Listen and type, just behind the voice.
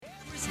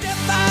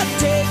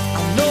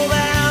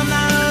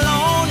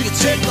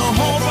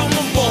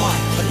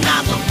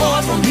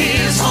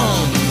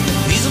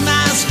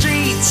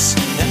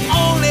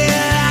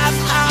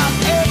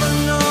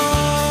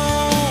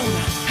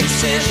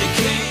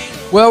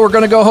Well, we're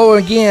going to go home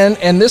again,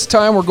 and this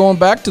time we're going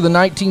back to the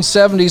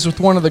 1970s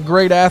with one of the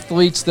great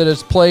athletes that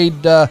has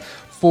played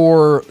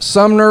for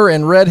Sumner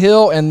and Red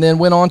Hill and then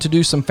went on to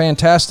do some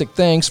fantastic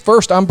things.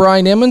 First, I'm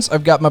Brian Emmons.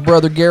 I've got my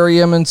brother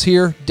Gary Emmons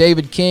here,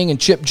 David King,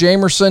 and Chip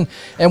Jamerson,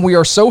 and we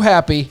are so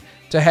happy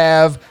to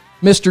have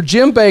Mr.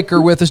 Jim Baker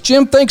with us.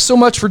 Jim, thanks so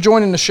much for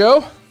joining the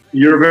show.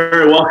 You're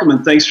very welcome,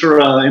 and thanks for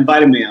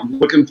inviting me. I'm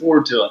looking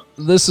forward to it.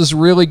 This is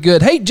really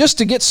good. Hey, just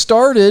to get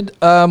started,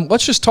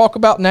 let's just talk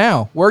about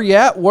now. Where are you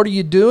at? What are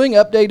you doing?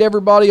 Update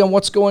everybody on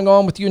what's going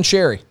on with you and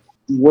Sherry.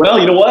 Well,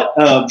 you know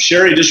what?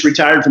 Sherry just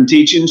retired from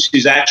teaching.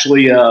 She's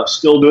actually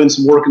still doing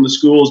some work in the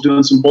schools,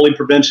 doing some bully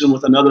prevention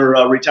with another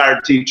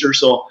retired teacher,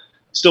 so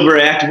still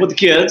very active with the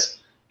kids.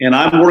 And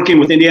I'm working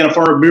with Indiana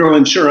Farm Bureau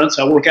Insurance.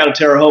 I work out of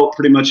Terre Haute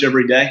pretty much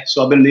every day,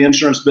 so I've been in the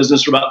insurance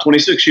business for about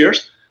 26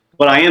 years.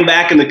 But I am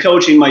back in the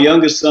coaching. My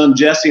youngest son,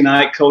 Jesse, and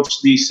I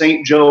coach the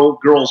St. Joe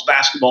girls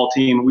basketball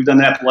team. We've done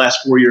that for the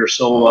last 4 years.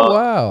 So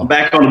wow. I'm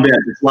back on the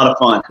bench. It's a lot of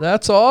fun.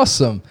 That's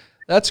awesome.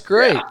 That's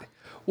great. Yeah.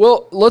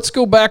 Well, let's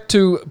go back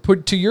to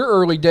your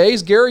early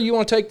days. Gary, you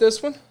want to take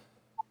this one?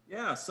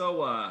 Yeah,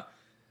 so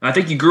I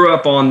think you grew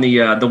up on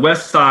the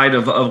west side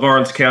of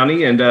Lawrence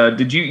County. And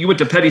you went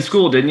to Petty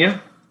School, didn't you?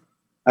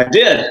 I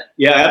did.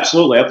 Yeah,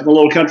 absolutely. Up in the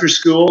little country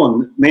school,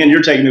 and man,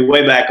 you're taking me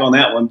way back on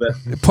that one. But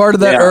part of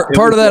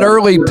that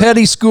early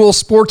Petty School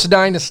sports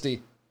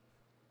dynasty.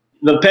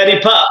 The Petty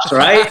Pups,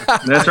 right?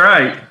 That's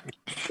right.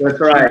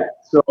 That's right.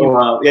 So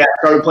I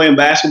started playing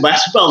basketball.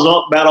 Basketball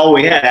was about all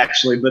we had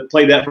actually, but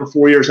played that for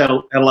 4 years. Had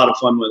a lot of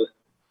fun with it.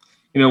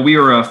 You know, we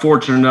were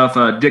fortunate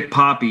enough. Dick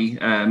Poppy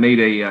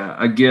made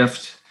a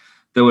gift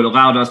that would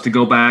allowed us to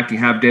go back and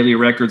have daily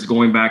records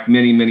going back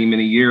many, many,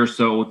 many years.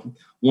 So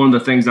one of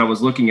the things I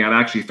was looking at, I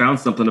actually found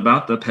something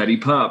about the Petty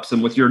Pups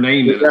and with your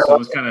name in it. So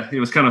it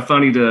was kind of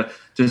funny to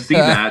see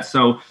that.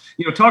 So,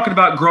 you know, talking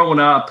about growing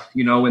up,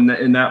 you know, in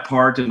that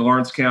part in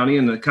Lawrence County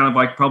and kind of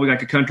like probably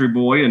like a country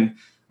boy and,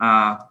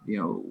 you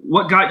know,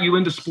 what got you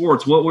into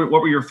sports? What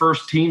were your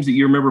first teams that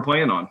you remember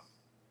playing on?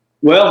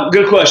 Well,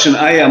 good question.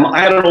 I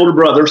had an older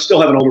brother,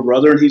 still have an older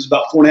brother, and he's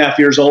about 4.5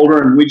 years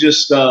older. And we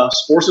just,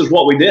 sports is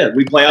what we did.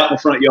 We play out in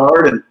the front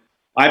yard, and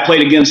I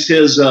played against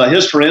his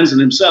friends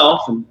and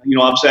himself. And, you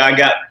know, obviously I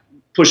got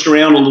pushed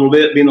around a little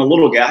bit being a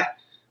little guy.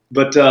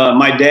 But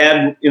my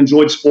dad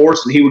enjoyed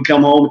sports, and he would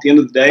come home at the end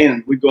of the day,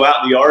 and we'd go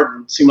out in the yard.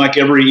 And it seemed like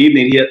every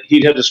evening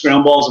he'd hit the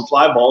scround balls and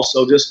fly balls.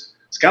 So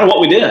it's kind of what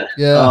we did.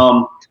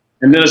 Yeah.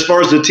 And then as far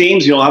as the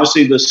teams, you know,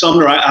 obviously the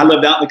Sumner, I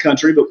lived out in the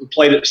country, but we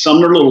played at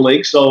Sumner Little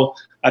League. So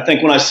I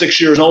think when I was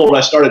 6 years old, I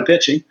started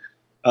pitching.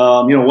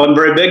 You know, it wasn't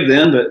very big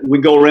then, but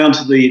we'd go around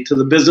to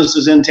the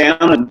businesses in town,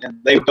 and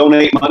they would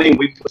donate money, and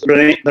we'd put their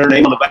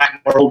name on the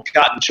back of our old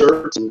cotton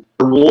shirts and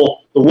the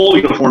wool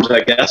uniforms,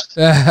 I guess.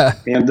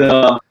 And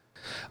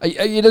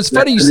it's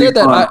funny you said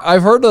that.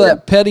 I've heard of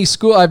that Petty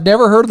School. I've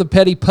never heard of the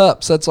Petty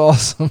Pups. That's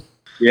awesome.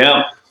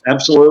 Yeah,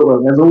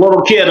 absolutely. As a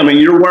little kid, I mean,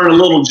 you're wearing a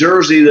little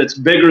jersey that's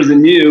bigger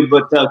than you,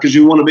 but because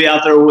you want to be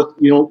out there with,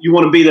 you know, you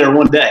want to be there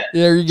one day.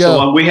 There you go.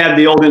 So we had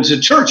the old, it's a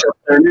church up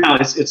there now.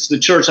 It's the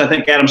church, I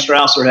think Adam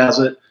Strausser has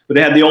it, but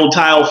it had the old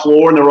tile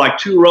floor, and there were like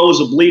 2 rows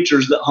of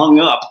bleachers that hung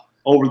up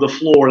over the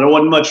floor. There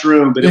wasn't much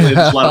room, but it was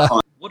a lot of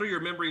fun. What are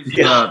your memories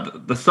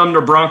of the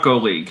Sumner Bronco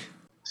League?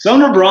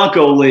 Sumner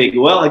Bronco League.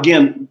 Well,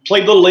 again,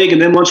 played Little League,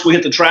 and then once we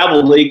hit the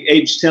travel league,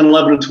 age 10,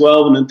 11, and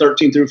 12, and then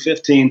 13 through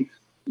 15,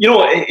 you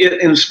know, and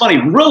it's funny,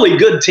 really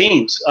good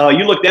teams.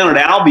 You look down at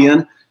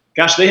Albion,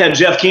 gosh, they had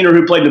Jeff Keener,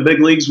 who played the big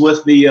leagues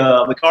with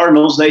the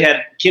Cardinals. They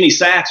had Kenny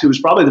Sachs, who was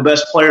probably the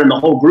best player in the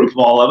whole group of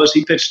all of us.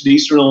 He pitched at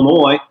Eastern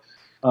Illinois.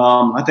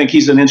 I think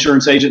he's an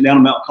insurance agent down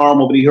in Mount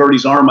Carmel, but he hurt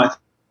his arm, I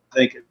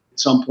think, at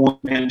some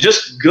point. Man,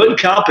 just good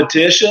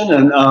competition.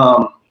 And,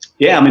 I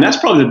mean, that's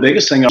probably the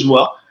biggest thing as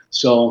well.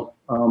 So,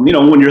 you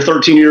know, when you're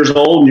 13 years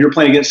old and you're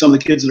playing against some of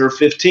the kids that are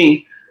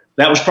 15,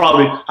 that was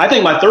probably, I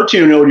think my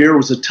 13-year-old year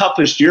was the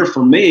toughest year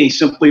for me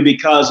simply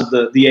because of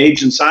the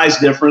age and size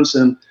difference.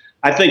 And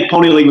I think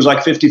Pony League was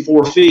like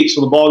 54 feet,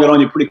 so the ball got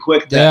on you pretty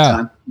quick at that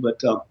time. But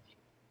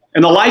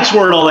and the lights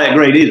weren't all that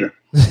great either.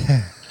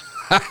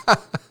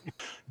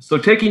 So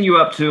taking you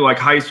up to like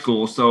high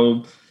school,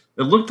 so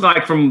it looked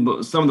like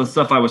from some of the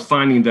stuff I was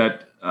finding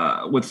that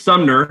with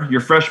Sumner,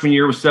 your freshman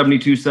year was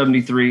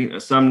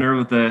 72-73, Sumner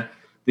with the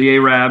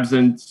Arabs.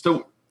 And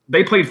so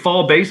they played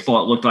fall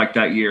baseball, it looked like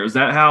that year. Is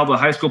that how the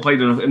high school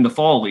played in the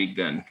fall league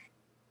then?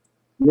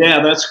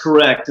 Yeah, that's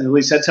correct. At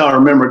least that's how I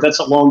remember it. That's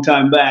a long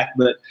time back.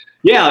 But,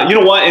 yeah, you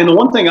know what? And the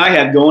one thing I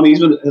had going,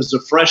 even as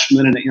a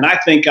freshman, and I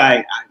think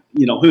I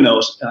you know, who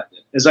knows?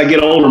 As I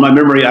get older, my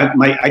memory,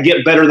 I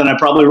get better than I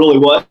probably really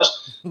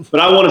was. But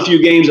I won a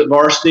few games at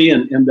varsity,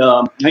 and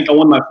I think I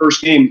won my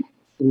first game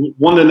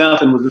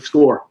 1-0 was the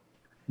score.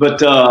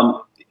 But,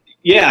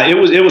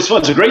 it was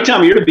fun. It's a great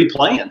time of year to be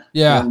playing.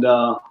 Yeah. And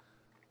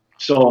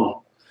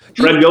so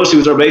Fred Gosey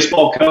was our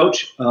baseball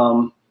coach.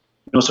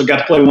 So got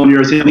to play 1 year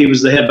with him. He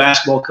was the head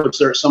basketball coach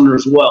there at Sumner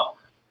as well.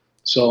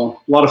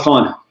 So a lot of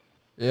fun.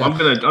 Yeah. Well,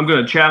 I'm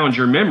gonna challenge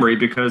your memory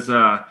because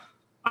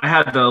I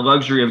had the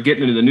luxury of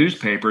getting into the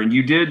newspaper, and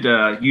you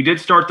did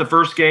start the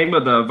first game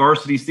of the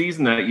varsity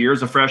season that year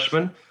as a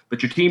freshman,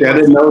 but your team I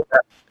didn't know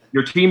that.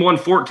 Your team won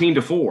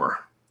 14-4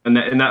 in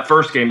that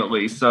first game at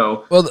least.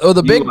 So I'm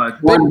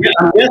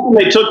guessing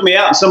they took me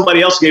out and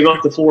somebody else gave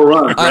up the 4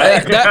 runs,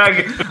 right?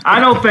 I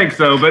don't think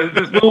so,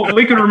 but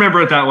we can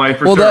remember it that way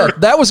for sure.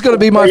 That was going to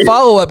be my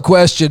follow-up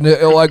question.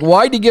 Like,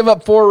 why did you give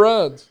up 4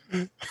 runs?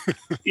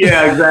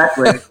 Yeah,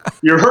 exactly.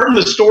 You're hurting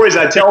the stories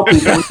I tell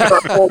people when you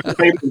start pulling the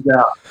papers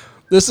out.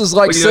 This is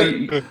like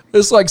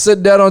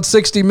sitting down on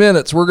 60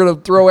 Minutes. We're going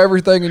to throw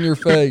everything in your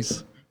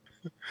face.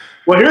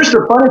 Well, here's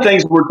the funny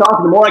things we're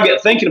talking. The more I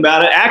get thinking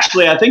about it,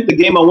 actually, I think the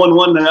game I won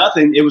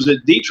 1-0. It was at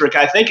Dietrich.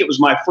 I think it was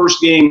my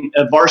first game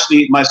at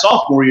varsity my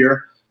sophomore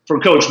year for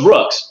Coach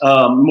Brooks.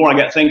 The more I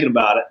got thinking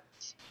about it,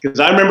 because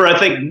I remember, I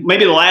think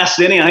maybe the last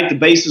inning, I think the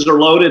bases are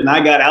loaded, and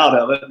I got out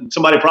of it. And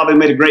somebody probably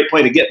made a great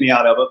play to get me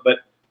out of it, but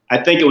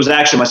I think it was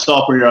actually my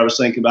sophomore year I was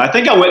thinking about. I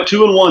think I went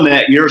 2-1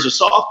 that year as a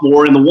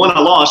sophomore, and the one I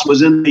lost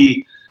was in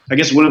I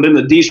guess it would have been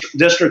the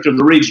district of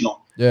the regional.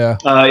 Yeah.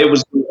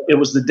 It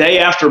was the day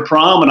after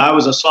prom, and I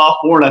was a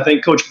sophomore, and I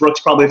think Coach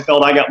Brooks probably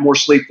felt I got more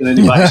sleep than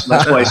anybody, so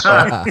that's why I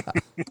started.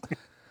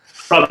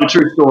 Probably a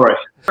true story.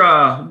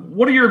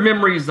 What are your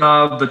memories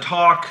of the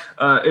talk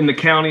in the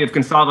county of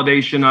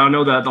consolidation? I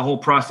know that the whole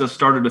process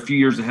started a few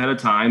years ahead of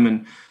time,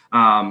 and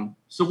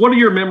so what are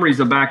your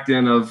memories of back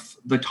then of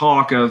the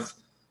talk of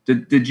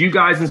did you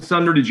guys in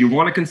Sumner, did you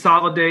want to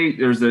consolidate?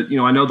 There's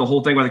I know the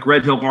whole thing like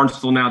Red Hill,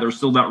 Lawrenceville now, there's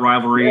still that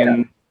rivalry. Yeah.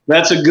 And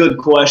that's a good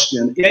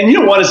question. And you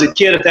know what, as a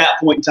kid at that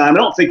point in time, I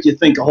don't think you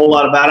think a whole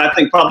lot about it. I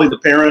think probably the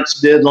parents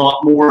did a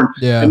lot more,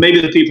 and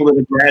maybe the people that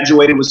had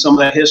graduated with some of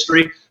that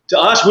history. To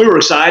us, we were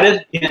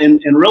excited,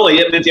 and really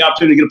it meant the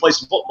opportunity to get to play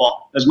some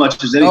football as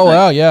much as anything. Oh,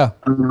 wow, yeah.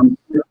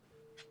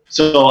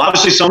 So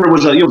obviously Sumner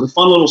was a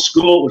fun little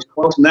school. It was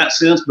close in that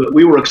sense, but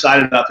we were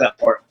excited about that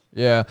part.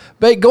 Yeah.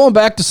 But going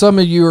back to some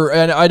of your,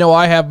 and I know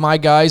I have my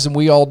guys and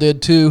we all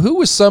did too, who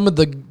was some of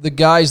the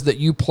guys that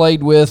you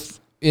played with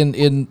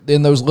in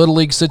those little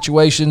league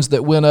situations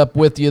that went up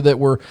with you that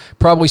were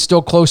probably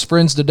still close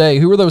friends today?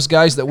 Who were those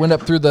guys that went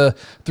up through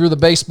the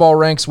baseball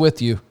ranks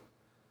with you?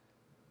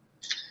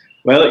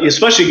 Well,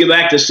 especially get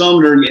back to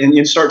Sumner and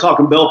you start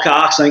talking Bill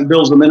Cox. I think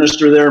Bill's the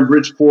minister there in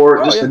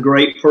Bridgeport, a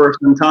great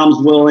person.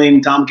 Tom's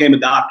willing. Tom became a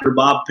doctor.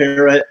 Bob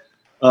Parrott.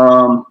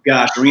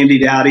 Randy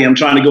Dowdy. I'm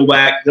trying to go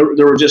back. There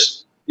were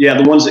just,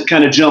 the ones that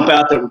kind of jump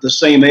out that were the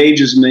same age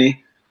as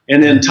me.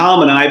 And then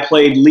Tom and I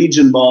played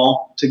Legion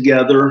ball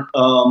together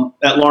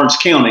at Lawrence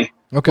County,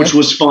 which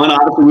was fun.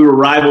 Obviously, we were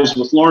rivals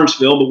with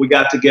Lawrenceville, but we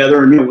got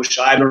together and with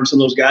Scheidler and some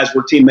of those guys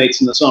were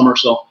teammates in the summer.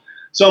 So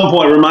at some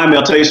point, remind me,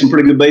 I'll tell you some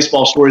pretty good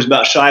baseball stories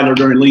about Scheidler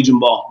during Legion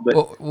ball. But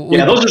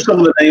those are some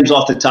of the names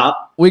off the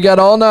top. We got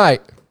all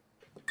night.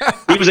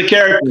 He was a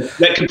character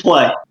that could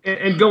play.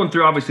 And going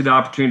through, obviously, the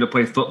opportunity to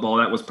play football,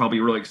 that was probably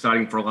really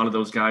exciting for a lot of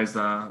those guys,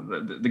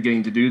 the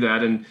getting to do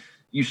that. And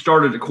you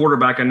started at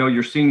quarterback, I know,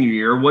 your senior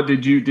year. What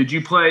did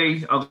you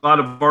play a lot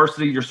of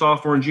varsity your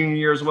sophomore and junior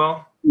year as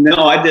well?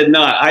 No, I did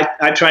not.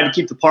 I tried to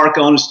keep the park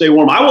on and stay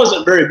warm. I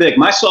wasn't very big.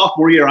 My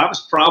sophomore year, I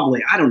was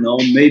probably,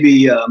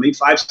 maybe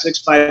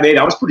 5'6", 5'8".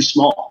 I was pretty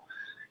small.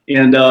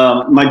 And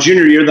my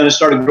junior year, then I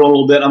started growing a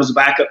little bit. I was a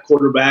backup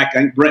quarterback. I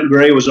think Brent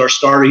Gray was our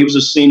starter. He was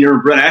a senior.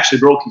 Brent actually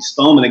broke his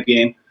thumb in a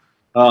game.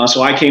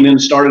 So I came in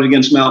and started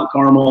against Mount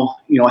Carmel.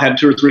 I had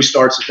 2 or 3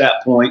 starts at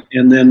that point.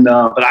 And then,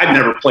 but I'd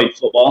never played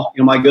football.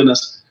 My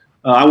goodness.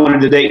 I wanted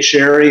to date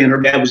Sherry, and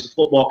her dad was the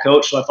football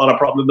coach, so I thought I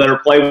probably better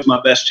play with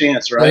my best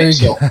chance, right?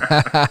 So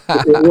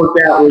it worked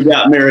out. We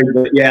got married,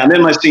 but and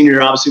then my senior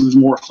year obviously was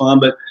more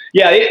fun. But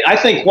I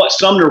think what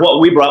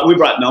we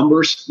brought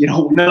numbers.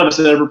 None of us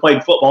had ever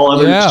played football,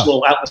 other than just a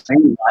little out the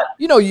same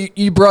lot.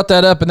 You brought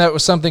that up, and that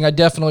was something I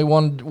definitely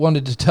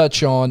wanted to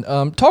touch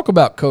on. Talk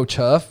about Coach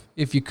Huff,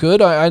 if you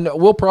could. I know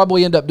we'll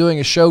probably end up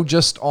doing a show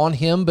just on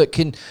him, but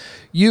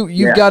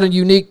you've got a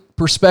unique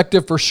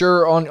perspective for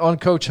sure on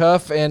Coach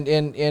Huff, and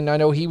I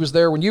know he was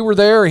there when you were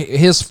there.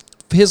 His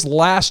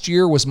last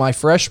year was my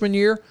freshman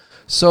year.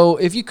 So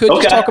if you could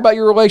just talk about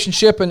your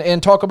relationship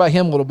and talk about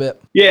him a little bit.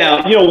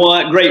 Yeah, you know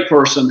what? Great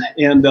person.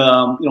 And,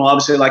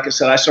 obviously, like I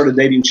said, I started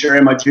dating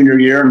Sherry my junior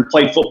year and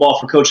played football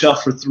for Coach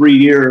Huff for 3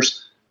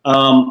 years.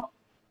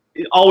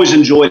 Always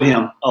enjoyed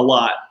him a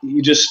lot.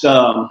 He just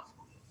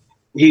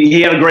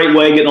he had a great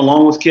way getting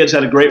along with kids,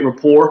 had a great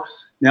rapport.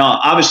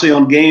 Now, obviously,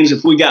 on games,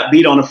 if we got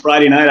beat on a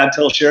Friday night, I'd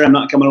tell Sherry, I'm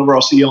not coming over.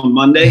 I'll see you on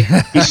Monday.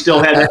 He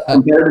still had that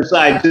competitive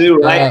side, too,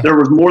 right? Yeah. There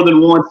was more than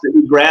once that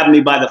he grabbed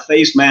me by the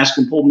face mask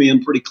and pulled me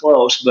in pretty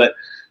close. But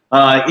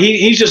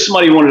he's just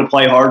somebody who wanted to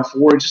play hard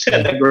for. He just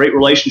had that great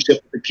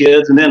relationship with the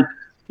kids. And then,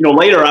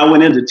 later I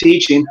went into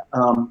teaching.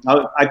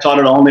 I taught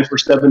at Olney for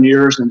 7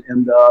 years,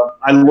 and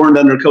I learned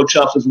under Coach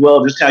Huff as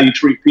well just how you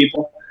treat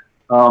people.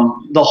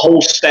 The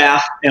whole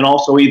staff and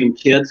also even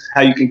kids, how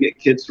you can get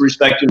kids to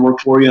respect you and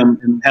work for you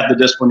and have the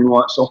discipline you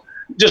want. So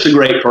just a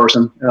great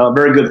person,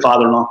 very good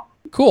father-in-law.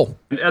 Cool.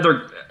 And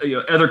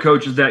other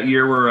coaches that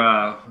year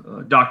were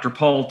Dr.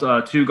 Paul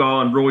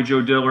Tugal and Roy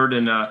Joe Dillard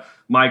and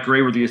Mike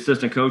Gray were the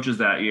assistant coaches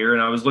that year.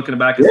 And I was looking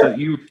back and said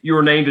you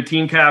were named a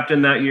team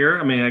captain that year.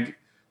 I mean,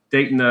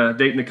 dating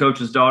the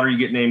coach's daughter, you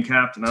get named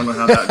captain. I don't know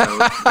how that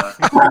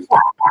goes.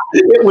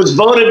 It was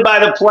voted by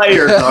the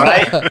players, all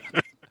right?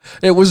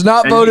 It was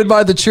not voted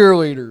by the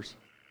cheerleaders.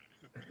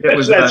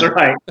 That's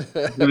right.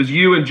 It was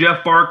you and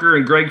Jeff Barker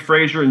and Greg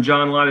Frazier and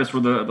John Lightis were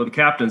the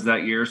captains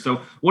that year.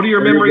 So what are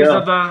your memories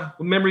of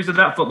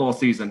that football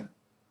season?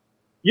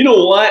 You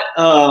know what?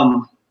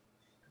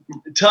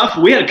 Tough.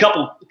 We had a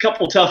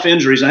couple tough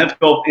injuries. I have to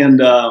go, and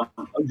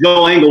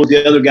Joe Engel was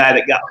the other guy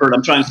that got hurt.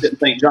 I'm trying to sit and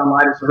think. John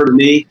Lightis hurt a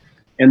knee,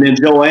 and then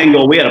Joe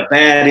Engel. We had a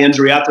bad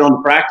injury out there on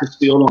the practice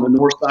field on the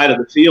north side of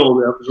the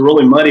field. It was a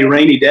really muddy,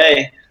 rainy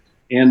day,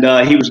 and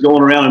he was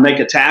going around and make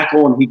a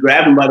tackle, and he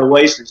grabbed him by the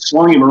waist and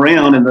swung him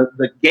around, and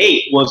the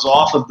gate was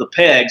off of the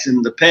pegs,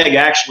 and the peg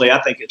actually,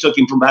 I think it took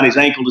him from about his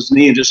ankle to his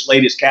knee and just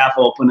laid his calf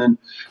open. And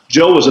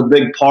Joe was a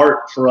big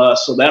part for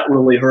us, so that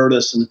really hurt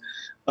us. And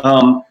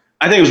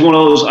I think it was one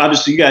of those.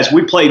 Obviously, you guys,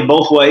 we played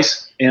both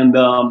ways, and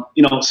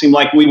it seemed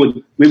like we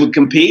would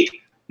compete.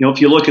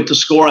 If you look at the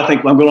score, I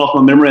think I'm going off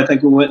my memory. I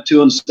think we went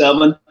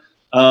 2-7.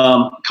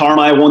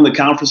 Carmi won the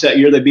conference that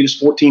year. They beat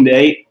us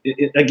 14-8.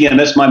 Again,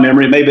 that's my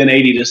memory. It may have been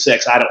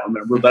 80-6. I don't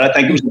remember, but I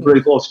think it was a pretty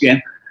close game.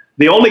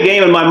 The only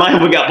game in my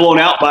mind we got blown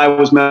out by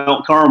was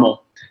Mount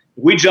Carmel.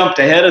 We jumped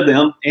ahead of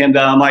them, and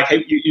I'm like,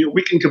 hey,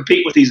 we can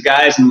compete with these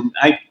guys. And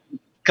a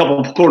couple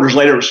of quarters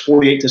later, it was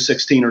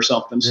 48-16 or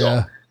something. So.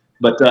 Yeah.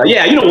 But,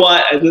 you know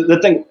what? The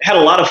thing had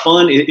a lot of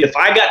fun. If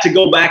I got to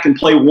go back and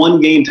play one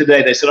game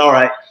today, they said, all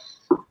right,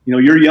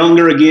 you're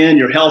younger again,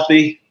 you're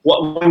healthy.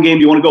 What one game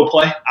do you want to go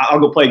play? I'll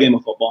go play a game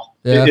of football.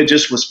 Yeah. It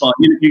just was fun.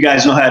 You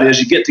guys know how it is.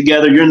 You get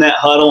together, you're in that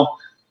huddle,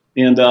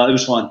 and it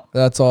was fun.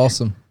 That's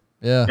awesome.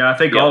 Yeah. Yeah, I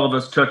think all of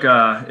us took,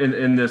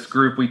 in this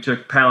group, we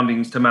took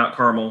poundings to Mount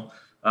Carmel.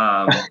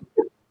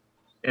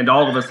 And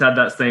all of us had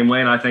that same way,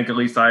 and I think at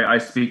least I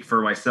speak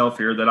for myself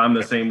here that I'm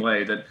the same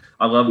way, that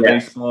I love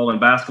baseball and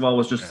basketball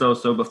was just so,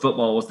 but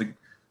football was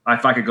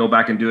if I could go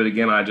back and do it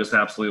again, I just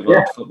absolutely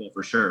loved football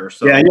for sure.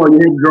 So you hear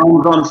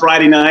drums on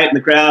Friday night in the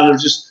crowd, it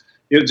was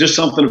just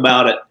something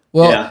about it.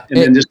 Well, and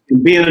then just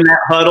being in that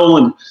huddle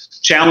and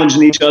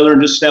challenging each other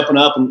and just stepping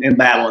up and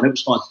battling. It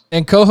was fun.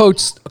 And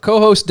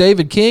co-host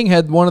David King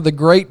had one of the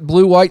great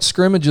blue-white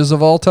scrimmages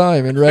of all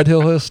time in Red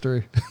Hill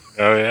history.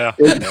 Oh, yeah.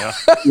 Yeah,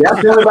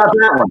 tell me about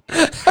that one.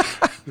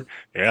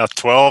 Yeah,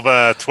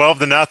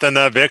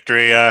 12-0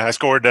 victory. I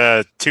scored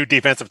 2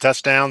 defensive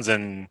touchdowns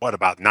in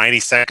about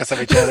 90 seconds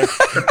of each other.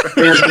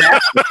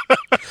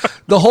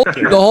 The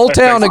whole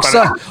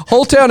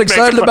town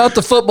excited about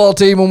the football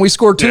team when we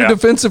scored 2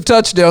 defensive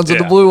touchdowns in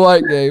the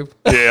blue-white game.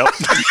 Yeah.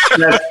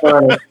 That's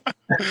funny.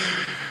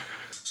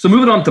 So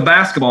moving on to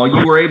basketball,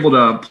 you were able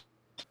to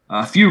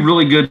a few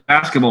really good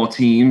basketball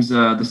teams.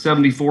 The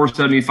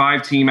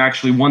 74-75 team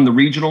actually won the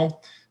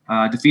regional,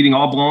 defeating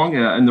Oblong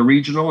in the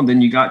regional, and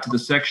then you got to the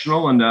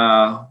sectional and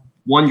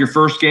won your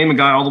first game and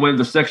got all the way to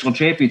the sectional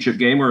championship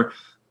game, where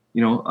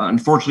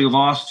unfortunately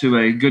lost to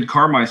a good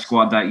Carmi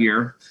squad that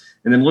year.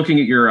 And then looking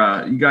at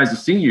your you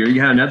guys' senior year, you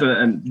had another,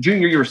 and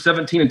junior you were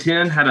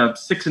 17-10, had a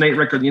 6-8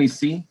 record in the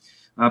NEC.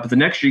 But the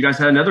next year you guys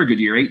had another good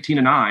year,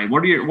 18-9.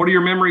 What are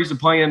your memories of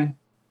playing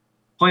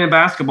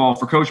basketball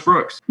for Coach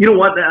Brooks? You know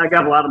what? I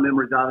got a lot of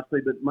memories,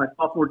 obviously, but my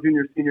sophomore,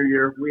 junior, senior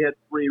year, we had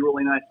 3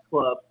 really nice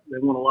clubs. They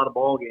won a lot of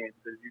ball games,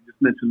 as you just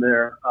mentioned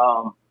there.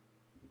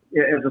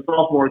 As a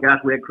sophomore, guys,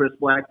 we had Chris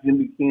Black, Jim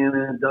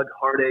Buchanan, Doug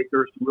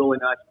Hardacre, some really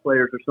nice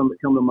players. There's some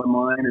that come to my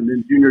mind. And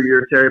then junior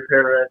year, Terry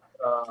Parrott,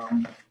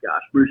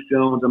 Bruce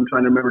Jones. I'm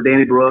trying to remember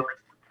Danny Brooks.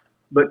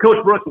 But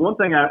Coach Brooks, one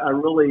thing I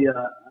really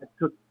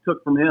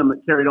took from him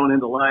that carried on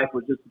into life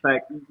was just the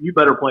fact you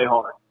better play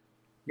hard.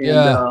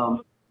 And,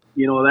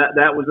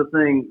 that was the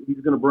thing. He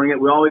was going to bring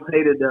it. We always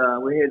hated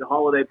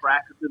holiday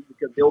practices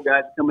because the old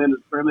guys come into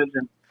the scrimmage,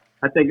 and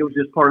I think it was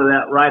just part of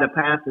that rite of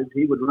passage.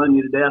 He would run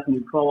you to death and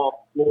you'd crawl off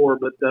the floor.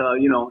 But,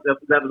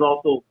 that was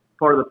also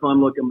part of the fun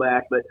looking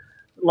back. But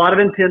a lot of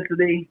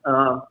intensity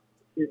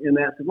in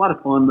that. It's a lot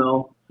of fun,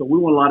 though. So we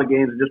won a lot of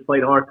games and just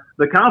played hard.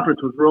 The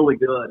conference was really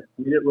good.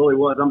 I mean, it really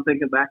was. I'm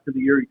thinking back to the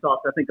year you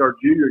talked, I think our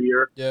junior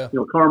year. Yeah.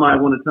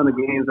 Carmi won a ton of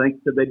games. I think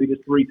he said they beat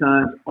us 3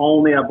 times.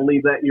 Only, I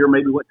believe, that year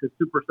maybe went to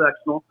super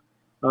sectional.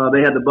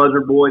 They had the Buzzer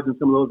Boys and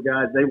some of those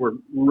guys. They were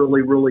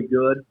really, really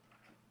good.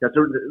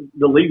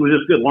 The league was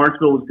just good.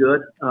 Lawrenceville was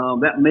good.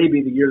 That may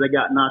be the year they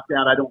got knocked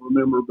out. I don't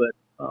remember, but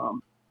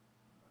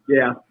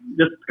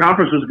just the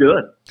conference was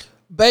good.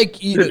 Bake,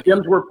 the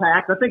gyms were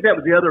packed. I think that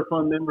was the other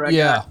fun memory.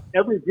 Yeah.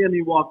 Every gym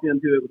you walked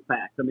into, it was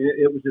packed. I mean,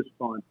 it was just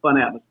fun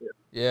atmosphere.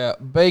 Yeah.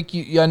 Bake,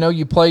 I know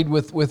you played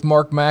with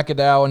Mark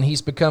McAdow, and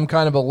he's become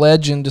kind of a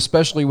legend,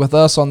 especially with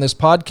us on this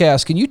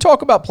podcast. Can you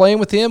talk about playing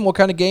with him, what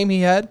kind of game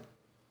he had?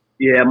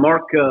 Yeah,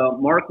 Mark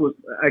was,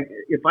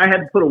 if I had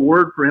to put a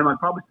word for him, I'd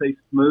probably say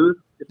smooth.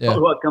 It's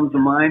probably what comes to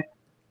mind.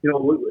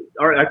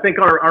 I think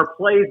our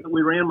plays that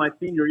we ran my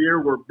senior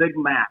year were Big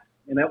Mac.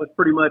 And that was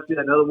pretty much it.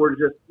 In other words,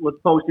 just let's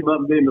post him up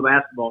and get him the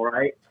basketball,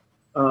 right?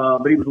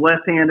 But he was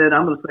left-handed.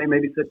 I'm going to say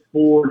maybe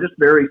 6'4", just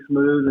very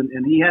smooth,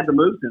 and he had the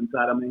moves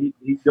inside. I mean,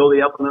 he'd go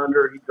the up and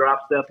under, he'd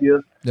drop step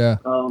you. Yeah.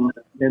 And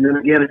then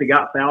again, if he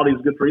got fouled, he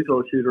was a good free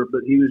throw shooter.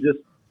 But he was just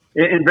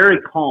and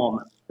very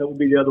calm. That would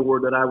be the other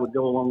word that I would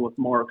go along with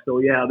Mark. So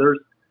yeah, there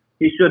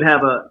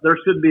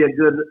should be a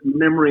good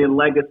memory and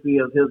legacy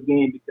of his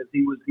game because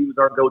he was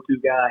our go-to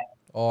guy.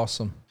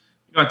 Awesome.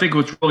 I think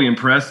what's really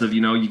impressive,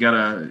 you got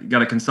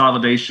a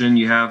consolidation.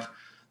 You have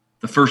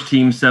the first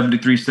team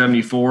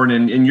 73-74,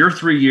 and in your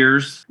 3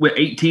 years with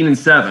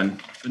 18-7,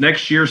 the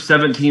next year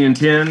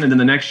 17-10, and then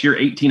the next year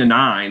 18-9.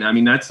 I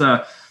mean, that's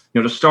to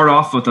start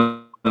off with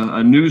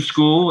a new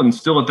school, and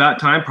still at that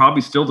time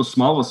probably still the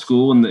smallest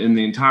school in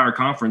the entire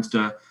conference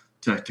to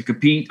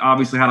compete.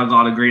 Obviously had a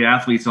lot of great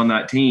athletes on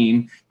that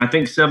team. I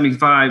think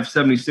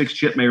 75-76,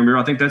 Chip may remember.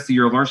 I think that's the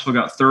year Lawrenceville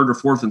got third or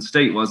fourth in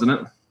state, wasn't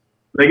it?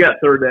 They got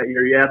third that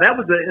year. Yeah, that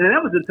was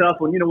a tough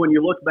one. When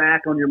you look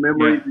back on your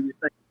memories and you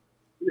think.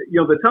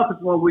 The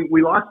toughest one,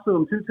 we lost to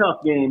them 2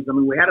 tough games. I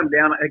mean, we had them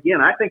down.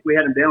 Again, I think we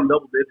had them down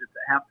double digits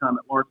at halftime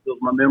at Lawrenceville,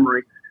 my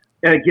memory.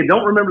 And again,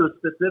 don't remember the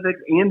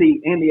specifics.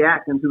 Andy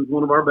Atkins, who was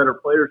one of our better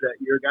players that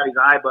year, got his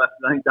eye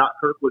busted. I think Doc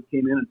Kirkwood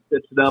came in and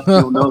stitched it up.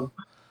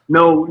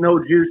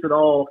 No juice at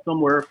all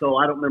somewhere. So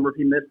I don't remember if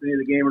he missed any of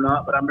the game or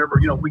not. But I remember,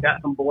 we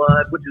got some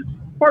blood, which is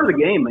part of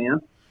the game, man.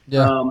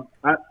 Yeah.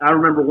 I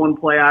remember one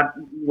play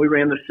we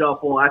ran the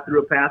shuffle. I threw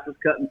a pass was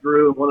cutting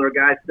through, and one of our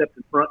guys stepped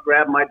in front,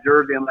 grabbed my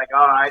jersey. I'm like,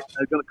 all right,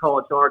 I'm going to call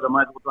a charge. I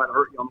might as well try to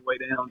hurt you on the way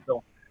down.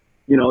 So,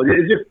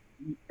 it's just,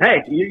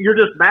 hey, you're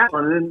just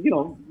battling, and then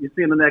you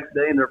see them the next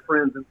day and they're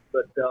friends.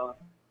 But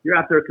you're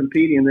out there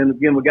competing, and then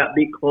again we got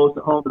beat close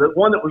at home. But the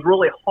one that was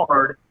really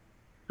hard.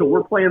 So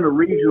we're playing the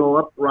regional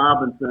up at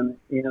Robinson,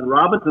 and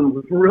Robinson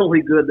was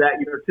really good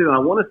that year too. And I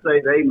want to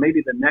say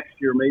maybe the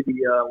next year went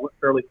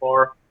fairly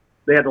far.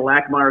 They had the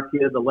Lackmeyer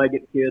kid, the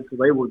Leggett kid, so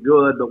they were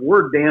good. But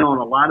we're down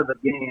a lot of the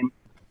game.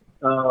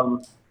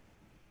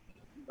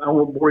 I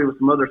won't bore you with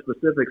some other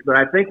specifics, but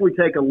I think we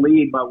take a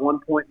lead by 1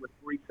 point with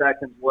 3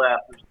 seconds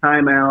left. There's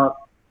timeout.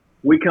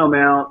 We come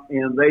out,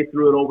 and they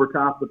threw it over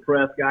top of the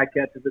press. Guy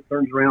catches it,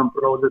 turns around,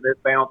 throws it,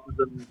 it bounces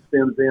and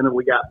spins in, and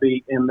we got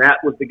beat. And that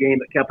was the game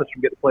that kept us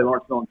from getting to play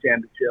Lawrenceville in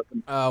championship.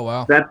 And oh,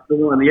 wow. That's the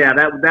one. Yeah,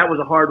 that was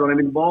a hard one. I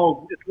mean, the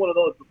ball, it's one of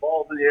those, the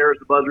ball's in the air,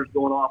 the buzzer's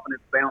going off, and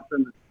it's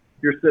bouncing.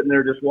 You're sitting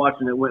there just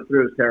watching it went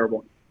through. It's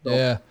terrible. So,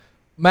 yeah.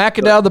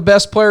 McAdow, the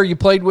best player you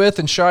played with,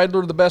 and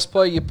Scheidler, the best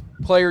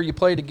player you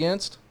played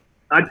against?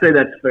 I'd say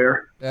that's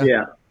fair.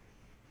 Yeah.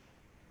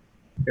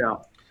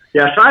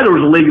 Scheidler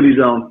was a league of his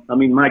own. I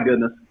mean, my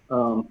goodness.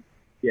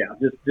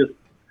 Just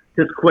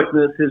his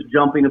quickness, his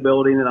jumping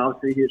ability, and then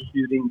obviously his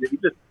shooting.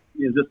 He's just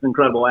an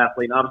incredible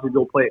athlete. And obviously,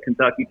 go play at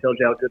Kentucky tells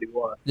you how good he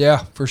was.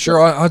 Yeah, for sure.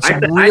 On some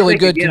really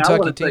good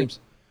Kentucky teams.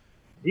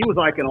 He was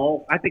like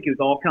I think he was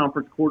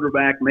all-conference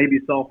quarterback, maybe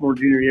sophomore,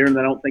 junior year, and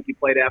I don't think he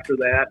played after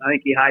that. I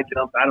think he high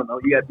jumped. I don't know.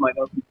 You guys might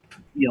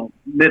know,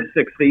 mid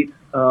 6 feet.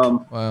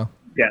 Wow.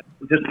 Yeah,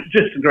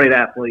 just a great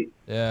athlete.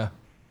 Yeah.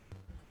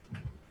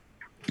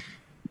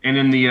 And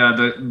in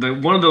the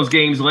one of those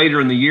games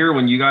later in the year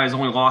when you guys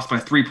only lost by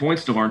 3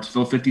 points to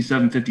Lawrenceville,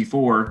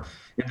 57-54,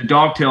 in the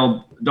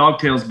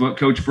Dogtails book,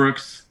 Coach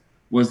Brooks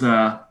was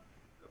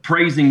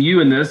praising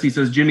you in this. He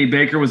says Jimmy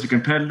Baker was a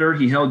competitor.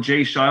 He held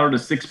Jay Scheidler to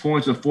 6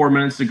 points with 4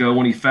 minutes to go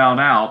when he fouled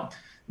out.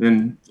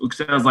 Then it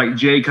sounds like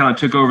Jay kind of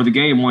took over the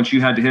game once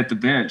you had to hit the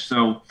bench.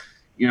 So,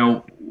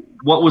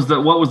 what was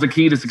the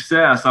key to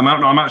success? I'm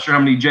not sure how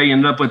many Jay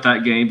ended up with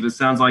that game, but it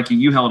sounds like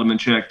you held him in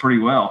check pretty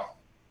well.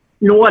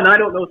 You know what? And I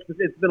don't know.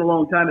 It's been a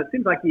long time. It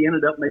seems like he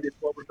ended up maybe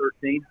 12 or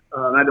 13.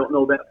 I don't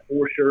know that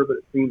for sure, but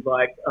it seems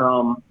like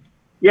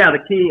the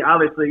key,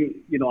 obviously,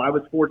 I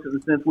was fortunate in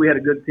the sense we had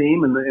a good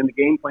team, and the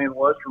game plan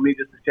was for me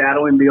just to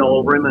shadow him, be all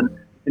over him, and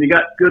he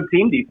got good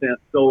team defense.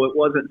 So it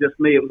wasn't just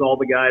me; it was all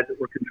the guys that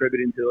were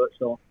contributing to it.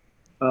 So,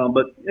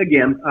 but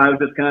again, I was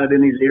just kind of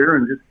in his ear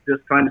and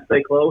just trying to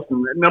stay close,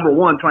 and number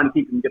one, trying to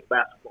keep him to get the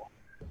basketball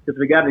because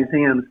if he got in his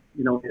hands,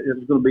 it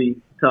was going to be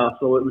tough.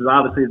 So it was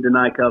obviously a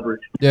deny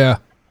coverage. Yeah.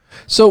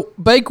 So,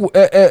 Bake,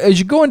 as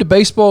you go into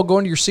baseball,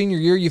 going to your senior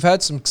year, you've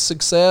had some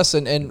success,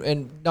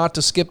 and not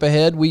to skip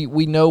ahead,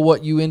 we know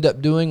what you end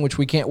up doing, which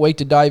we can't wait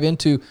to dive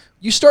into.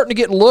 You starting to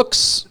get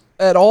looks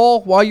at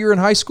all while you're in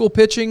high school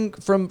pitching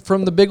from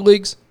the big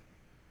leagues?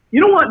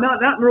 You know what?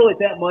 Not really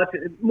that much.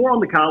 It's more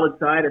on the college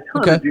side. A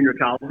ton of junior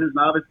colleges, and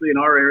obviously in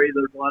our area,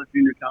 there's a lot of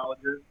junior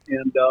colleges.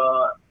 And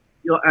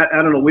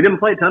I don't know. We didn't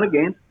play a ton of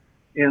games,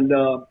 and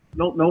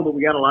don't know that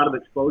we got a lot of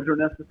exposure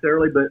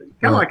necessarily. But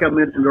kind of like I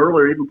mentioned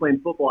earlier, even playing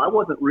football, I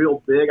wasn't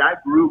real big. I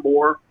grew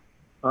more.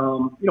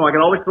 I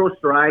could always throw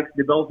strikes,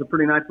 developed a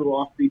pretty nice little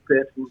off-speed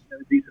pitch and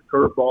a decent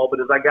curveball. But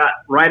as I got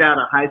right out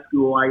of high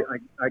school, I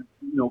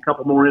a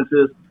couple more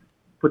inches,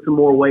 put some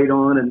more weight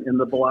on, and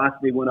the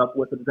velocity went up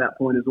with it at that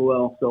point as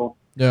well. So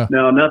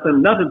no,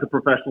 nothing to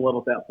professional level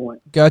at that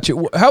point. Gotcha.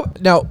 How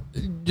now?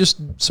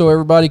 Just so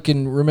everybody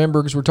can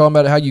remember, because we're talking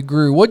about how you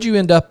grew. What'd you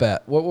end up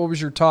at? What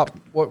was your top?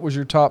 What was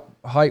your top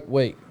height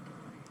weight?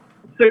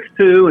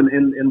 6'2",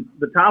 and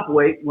the top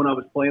weight when I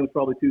was playing was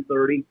probably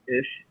 230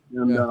 ish,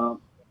 and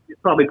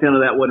probably 10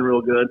 of that wasn't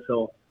real good.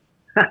 So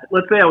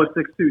let's say I was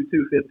 6'2",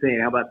 215.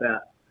 How about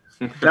that?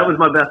 That was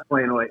my best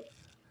playing weight.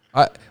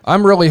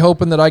 I'm really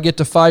hoping that I get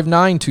to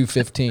 5'9",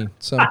 215.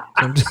 So Love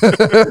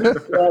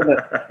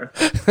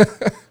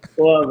it.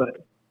 Love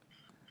it.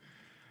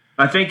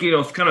 I think,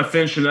 kind of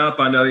finishing up,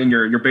 I know in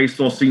your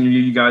baseball senior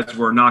year, you guys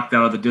were knocked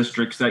out of the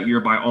districts that year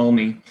by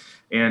Olney.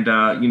 And,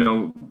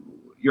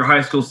 your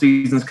high school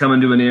season's coming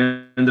to an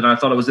end. And I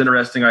thought it was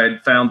interesting. I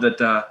had found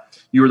that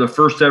you were the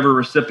first ever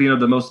recipient of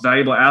the Most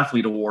Valuable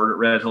Athlete Award at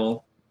Red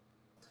Hill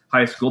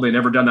High School. They'd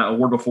never done that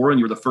award before, and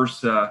you were the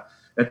first.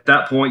 At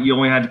that point, you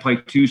only had to play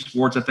 2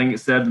 sports, I think it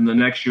said, and the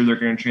next year they're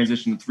going to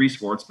transition to 3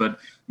 sports. But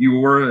you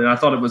were, and I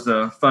thought it was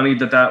funny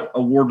that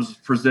award was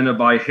presented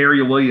by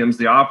Harry Williams,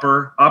 the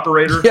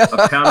operator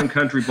of Town and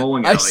Country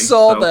Bowling Alley. I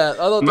saw that. I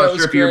thought that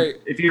was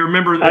great. If you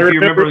remember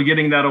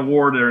getting that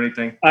award or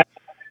anything.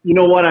 You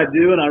know what I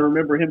do, and I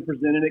remember him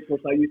presenting it. Of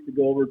course, I used to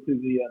go over to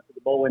the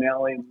bowling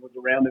alley and was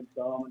around him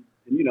some,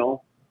 and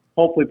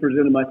hopefully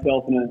presented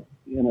myself in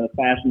a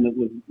fashion that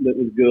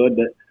was good.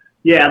 But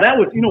yeah, that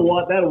was,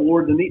 that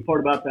award. The neat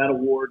part about that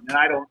award, and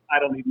I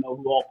don't even know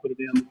who all put it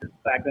in. Just the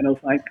fact I know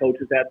science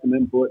coaches had some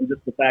input, and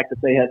just the fact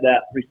that they had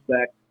that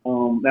respect,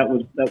 that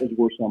was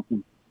worth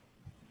something.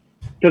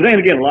 Because then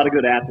again, a lot of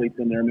good athletes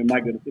in there. I mean, my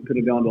goodness, it could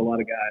have gone to a lot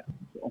of guys.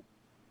 So.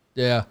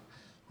 Yeah,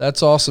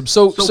 that's awesome.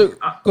 So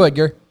go ahead,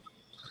 Gary.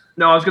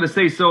 No, I was going to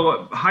say,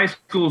 so high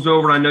school's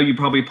over, and I know you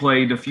probably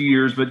played a few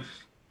years, but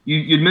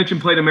you'd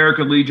mentioned played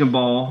American Legion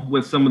ball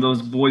with some of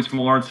those boys from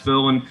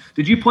Lawrenceville. And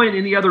did you play in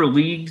any other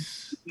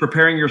leagues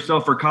preparing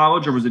yourself for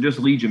college, or was it just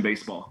Legion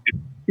baseball?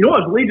 It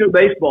was Legion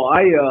baseball.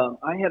 I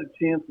had a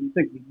chance, I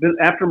think,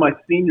 after my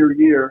senior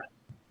year.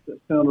 Does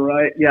that sound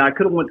right? Yeah, I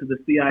could have went to the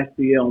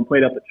CICL and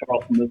played up at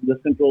Charleston, the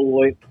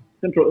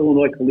Central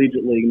Illinois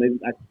Collegiate League. And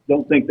I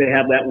don't think they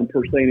have that one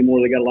per se anymore.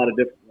 They got a lot of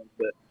different ones,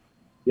 but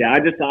yeah, I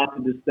just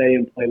opted to stay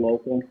and play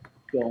local.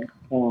 So,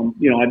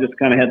 I just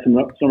kind of had some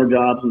summer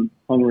jobs and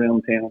hung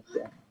around town.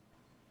 So,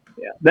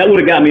 yeah, that would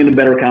have got me into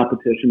better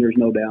competition. There's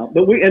no doubt.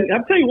 But and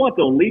I'll tell you what,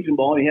 though, in Legion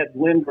ball, he had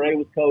Lynn Gray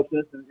was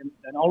coaching,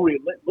 and already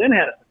Lynn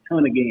had a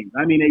ton of games.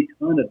 I mean, a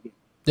ton of games.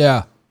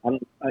 Yeah.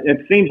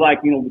 It seems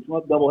like, with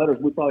doubleheaders,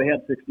 we probably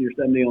had 60 or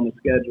 70 on the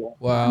schedule.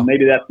 Wow.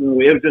 Maybe that's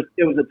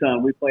it was a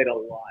ton. We played a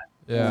lot.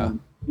 Yeah.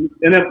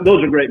 And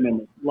those are great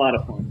memories. A lot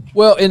of fun.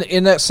 Well,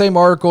 in that same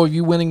article,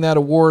 you winning that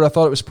award, I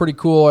thought it was pretty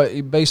cool.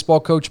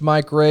 Baseball coach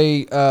Mike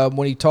Ray,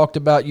 when he talked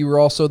about you were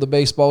also the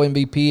baseball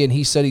MVP, and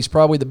he said he's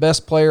probably the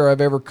best player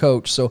I've ever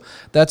coached. So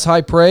that's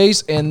high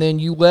praise. And then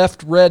you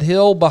left Red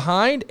Hill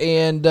behind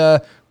and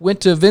went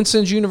to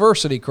Vincennes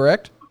University,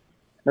 correct?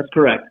 That's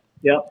correct.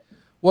 Yep.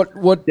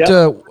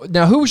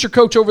 Now, who was your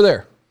coach over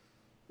there?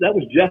 That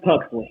was Jeff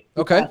Huxley.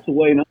 Okay. He passed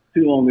away not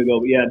too long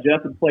ago. But yeah,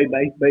 Jeff had played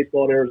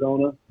baseball at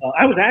Arizona.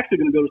 I was actually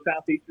going to go to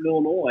Southeastern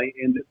Illinois,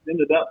 and it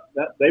ended up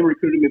that they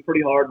recruited me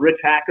pretty hard. Rich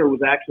Hacker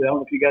was actually, I don't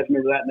know if you guys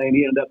remember that name.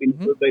 He ended up being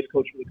the third base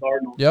coach for the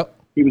Cardinals. Yep.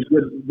 He was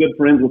good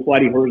friends with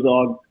Whitey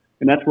Herzog,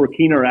 and that's where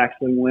Keener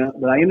actually went.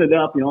 But I ended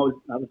up, I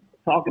was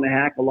talking to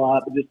Hack a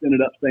lot, but just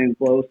ended up staying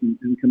close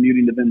and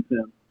commuting to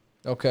Vincennes.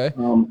 Okay.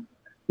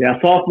 Yeah,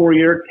 sophomore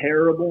year,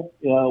 terrible.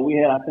 We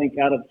had, I think,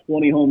 out of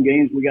 20 home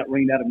games, we got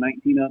rained out of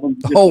 19 of them.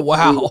 Oh,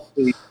 wow.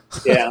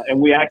 Yeah, and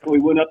we actually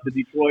went up to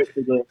Detroit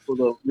for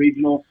the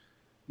regional,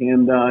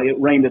 and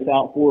it rained us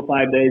out 4 or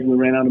 5 days. We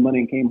ran out of money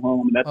and came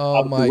home. And that's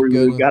obviously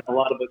where we got a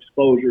lot of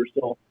exposure.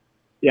 So,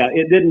 yeah,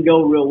 it didn't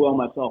go real well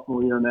my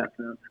sophomore year in that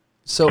sense.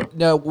 So,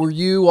 now, were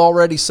you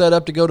already set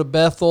up to go to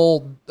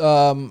Bethel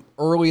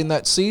early in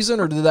that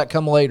season, or did that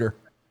come later?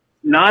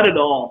 Not at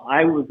all.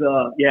 I was,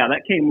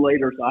 that came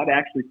later. So I'd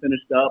actually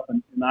finished up,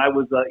 and I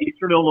was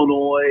Eastern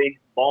Illinois,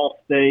 Ball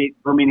State,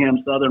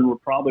 Birmingham Southern were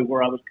probably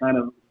where I was kind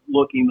of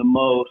looking the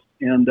most.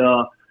 And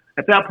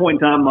at that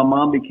point in time, my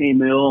mom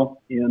became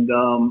ill, and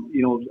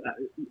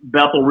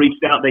Bethel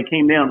reached out. They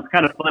came down. It's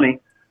kind of funny.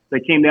 They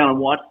came down and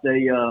watched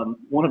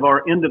one of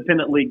our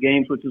independent league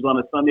games, which was on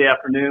a Sunday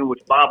afternoon, which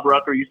Bob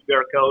Rucker used to be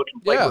our coach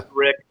and played with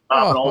Rick,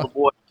 Bob, and all the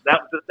boys.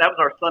 That was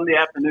our Sunday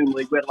afternoon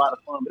league. We had a lot of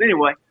fun. But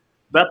anyway,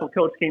 Bethel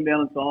coach came down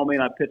and saw me,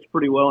 and I pitched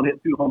pretty well and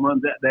hit 2 home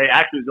runs that day.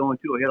 Actually, it was the only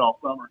 2 I hit all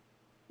summer.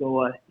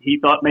 So he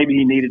thought maybe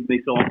he needed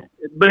me. So,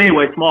 but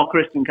anyway, small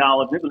Christian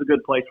college. It was a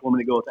good place for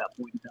me to go at that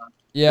point in time.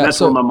 Yeah, and that's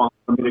where my mom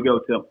wanted me to go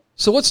to.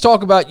 So let's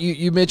talk about you.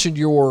 You mentioned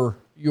your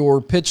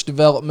pitch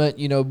development.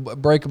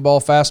 Breaking ball,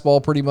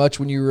 fastball, pretty much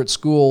when you were at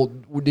school.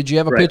 Did you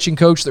have a pitching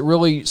coach that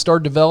really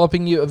started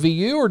developing you at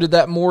VU, or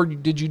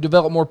did you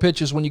develop more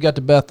pitches when you got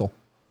to Bethel?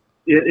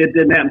 It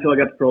didn't happen until I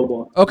got to pro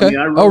ball. Okay. I mean,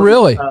 I remember,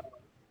 really?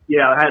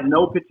 Yeah, I had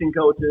no pitching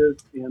coaches,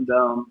 and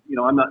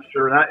I'm not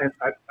sure.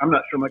 I'm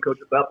not sure my coach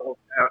at Bethel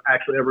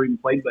actually ever even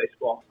played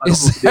baseball.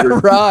 Is that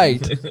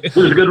right? He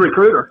was a good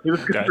recruiter.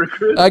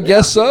 Recruiter. I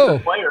guess so.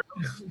 Player.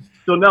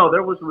 So no,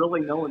 there was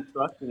really no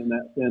instruction in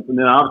that sense. And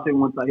then obviously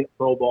once I hit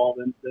pro ball,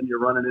 then you're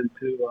running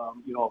into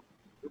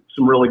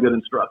some really good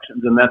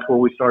instructions, and that's where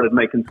we started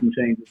making some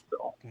changes.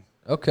 So.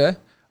 Okay.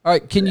 All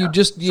right. Can you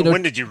just So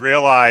when did you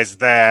realize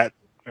that?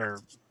 Or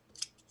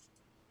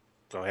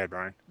go ahead,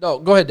 Brian. No,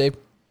 go ahead, Dave.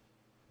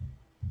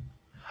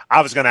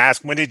 I was going to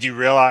ask, when did you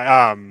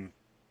realize?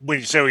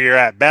 So you're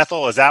at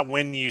Bethel. Is that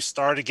when you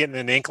started getting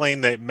an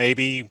inkling that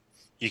maybe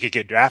you could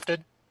get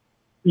drafted?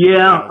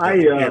 Yeah,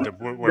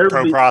 were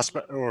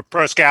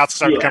pro scouts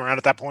starting to come around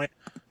at that point?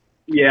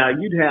 Yeah,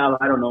 you'd have,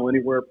 I don't know,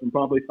 anywhere from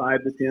probably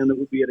 5 to 10 that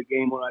would be at a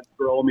game when I'd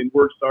throw. I mean,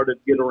 word started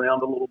to get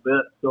around a little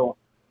bit. So,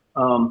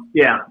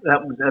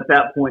 that was at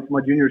that point, my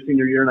junior,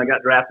 senior year, and I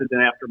got drafted then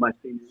after my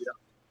senior year.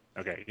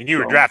 Okay, and you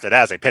were drafted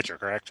as a pitcher,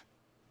 correct?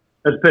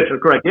 As a pitcher,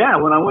 correct. Yeah,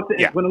 when I went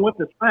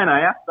to sign, I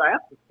asked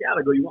the scout,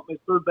 I go, you want me as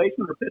third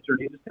baseman or pitcher?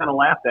 And he just kind of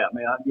laughed at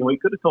me. He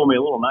could have told me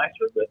a little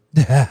nicer,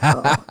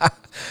 but.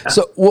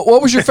 So,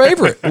 what was your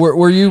favorite?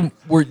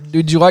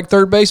 Did you like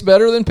third base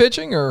better than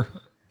pitching, or?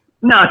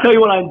 No, I'll tell you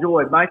what I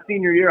enjoyed. My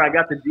senior year, I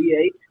got the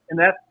DH, and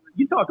that's,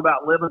 you talk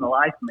about living the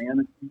life,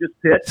 man. You just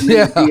pitch, and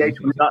then the DH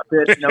when you got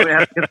pitch. You know,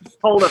 it's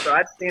cold up there.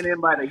 I'd stand in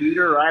by the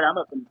heater, right? I'm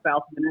up in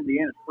South Bend,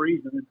 Indiana. It's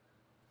freezing. And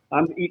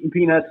I'm eating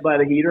peanuts by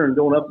the heater and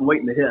going up and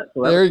waiting to hit.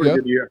 So that was a pretty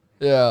good year.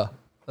 Yeah,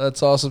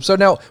 that's awesome. So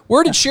now,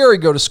 where did Sherry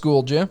go to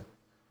school, Jim?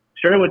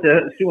 Sherry went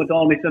to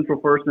Albany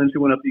Central first, and then she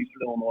went up to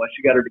Eastern Illinois.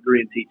 She got her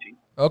degree in teaching.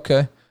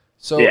 Okay.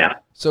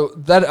 So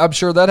that, I'm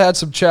sure that had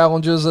some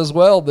challenges as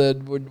well.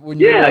 Then when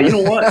you you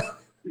know what?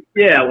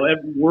 Yeah, well,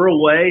 we're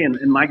away, and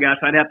my gosh,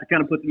 I'd have to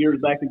kind of put the years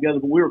back together,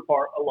 but we were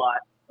apart a lot.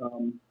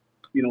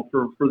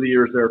 For the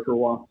years there for a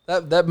while.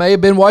 That may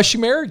have been why she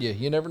married you.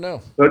 You never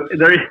know. But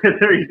there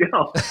you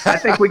go. I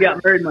think we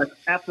got married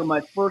after my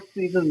first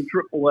season in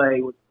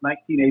AAA was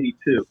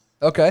 1982.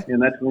 Okay.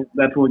 And that's when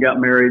we got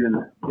married, and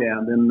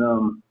then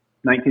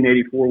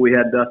 1984 we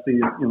had Dusty,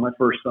 my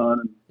first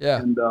son.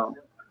 And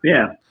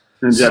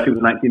Jesse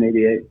was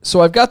 1988.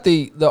 So I've got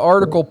the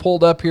article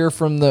pulled up here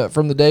from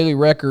the Daily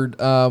Record,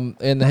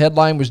 and the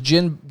headline was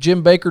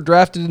Jim Baker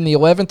drafted in the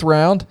 11th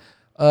round.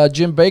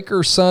 Jim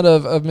Baker, son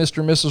of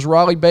Mr. and Mrs.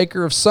 Raleigh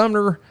Baker of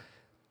Sumner,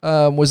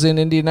 was in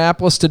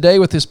Indianapolis today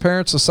with his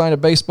parents to sign a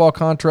baseball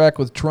contract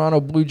with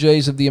Toronto Blue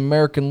Jays of the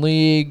American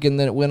League, and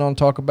then it went on to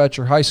talk about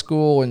your high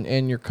school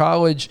and your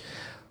college.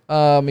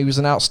 He was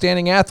an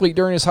outstanding athlete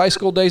during his high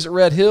school days at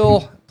Red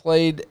Hill,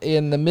 played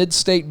in the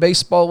Mid-State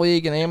Baseball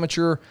League and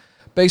Amateur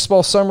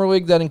Baseball Summer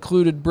League that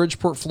included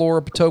Bridgeport,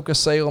 Florida, Patoka,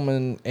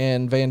 Salem,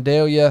 and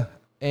Vandalia.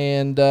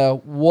 And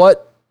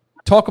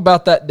talk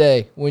about that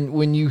day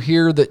when you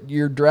hear that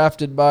you're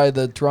drafted by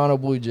the Toronto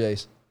Blue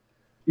Jays.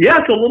 Yeah,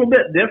 it's a little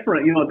bit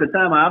different. At the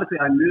time, obviously,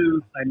 I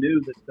knew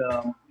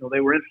that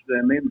they were interested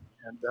in me,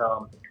 and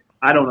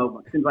I don't know.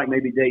 It seems like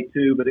maybe day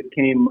 2, but it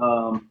came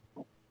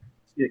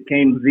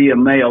via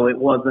mail. It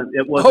wasn't.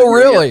 Oh,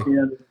 really?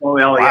 Oh,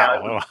 hell yeah.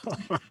 Wow.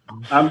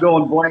 I'm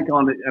going blank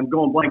on it. I'm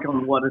going blank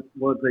on what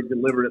they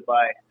delivered it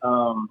by.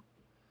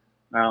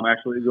 I'm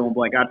actually going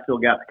blank. I still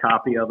got the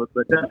copy of it,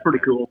 but that's pretty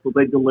cool. So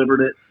they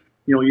delivered it.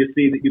 You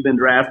see that you've been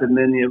drafted, and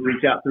then you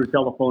reach out through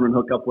telephone and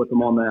hook up with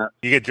them on that.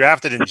 You get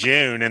drafted in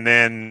June, and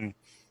then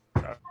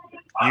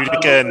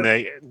Utica and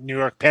the New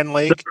York Penn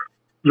League.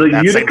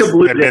 The Utica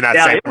Blue Jays.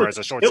 As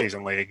a short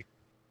season league.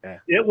 Yeah.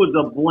 It was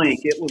a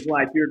blink. It was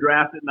like you're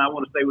drafted, and I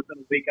want to say within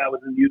a week I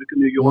was in Utica,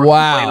 New York.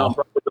 Wow.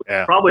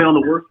 Probably on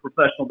the worst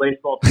professional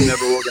baseball team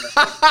ever organized.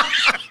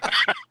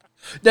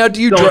 Now,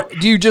 do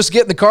you just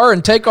get in the car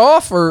and take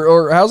off,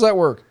 or how's that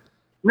work?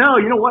 No,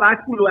 you know what?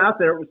 I flew out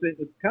there. It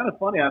was kind of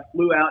funny. I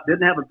flew out,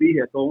 didn't have a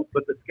vehicle,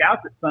 but the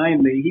scout that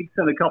signed me, he'd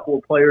sent a couple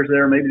of players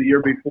there maybe the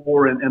year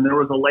before, and there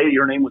was a lady,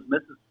 her name was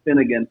Mrs.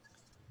 Finnegan,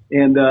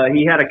 and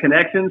he had a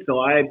connection, so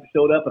I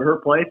showed up at her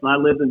place, and I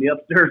lived in the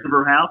upstairs of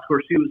her house where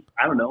she was,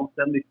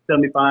 70,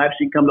 75.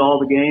 She'd come to all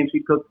the games.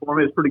 She'd cook for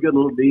me. It was a pretty good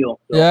little deal.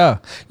 So,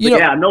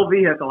 yeah. No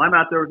vehicle. I'm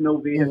out there with no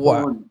vehicle.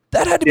 Wow.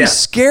 That had to be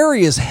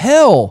scary as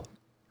hell.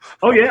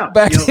 Oh, yeah.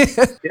 Back then.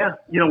 Yeah.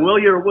 Will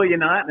you or will you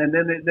not? And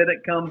then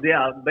it comes,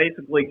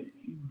 basically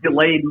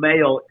delayed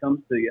mail. It comes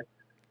to you.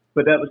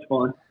 But that was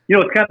fun.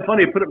 It's kind of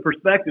funny to put it in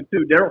perspective,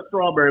 too. Darryl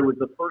Strawberry was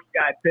the first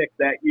guy picked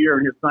that year,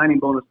 and his signing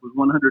bonus was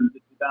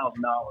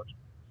 $150,000.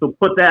 So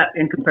put that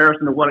in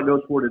comparison to what it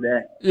goes for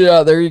today.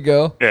 Yeah, there you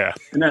go. Yeah.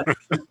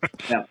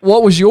 Yeah.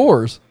 What was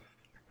yours?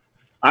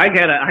 I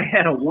had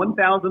a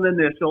 1,000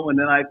 initial, and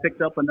then I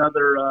picked up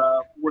another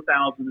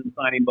 4,000 in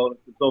signing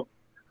bonuses. So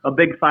a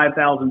big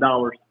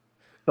 $5,000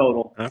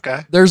 total. Okay.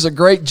 There's a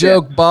great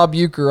joke Bob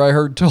Uecker I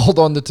heard told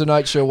on the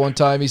Tonight Show one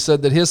time. He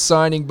said that his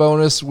signing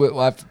bonus,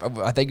 I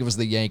think it was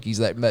the Yankees,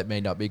 that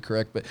may not be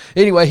correct, but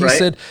anyway, he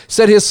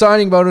said his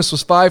signing bonus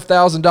was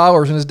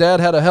 $5,000, and his dad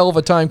had a hell of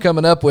a time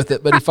coming up with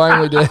it, but he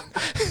finally did.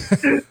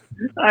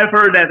 I've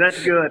heard that.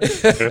 That's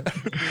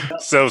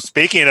good. So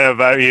speaking of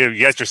you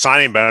got your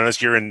signing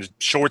bonus, you're in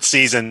short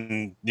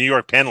season New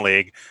York Penn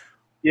League.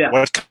 Yeah.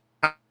 What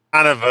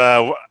kind of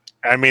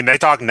they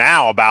talk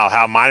now about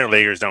how minor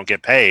leaguers don't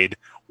get paid.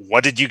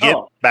 What did you get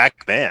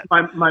back then?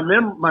 My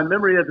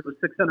memory is it was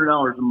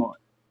 $600 a month.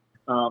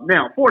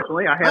 Now,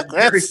 fortunately, I had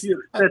very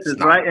few expenses,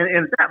 right?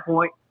 And at that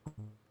point,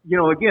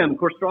 again, of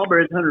course,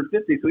 Strawberry's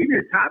 150, so even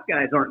your top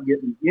guys aren't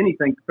getting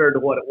anything compared to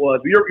what it was.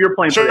 You're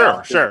playing for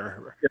that,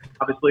 sure,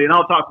 obviously. And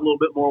I'll talk a little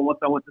bit more once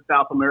I went to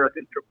South America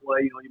and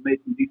AAA. You made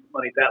some decent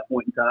money at that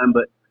point in time,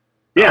 but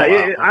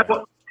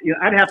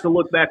I'd have to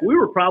look back. We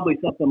were probably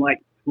something like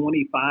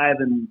 25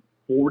 and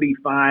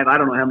 45. I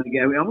don't know how many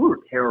games. We were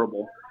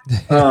terrible.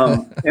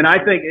 And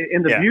I think,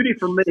 and the beauty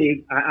for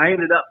me, I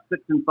ended up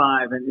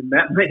 6-5, and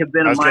that may have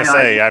been in my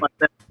eyes my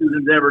best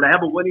season ever to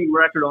have a winning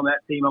record on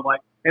that team. I'm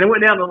like, and it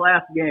went down to the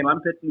last game.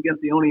 I'm pitching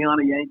against the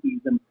Oneonta Yankees,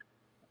 and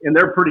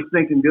they're pretty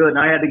stinking good. And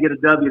I had to get a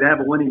W to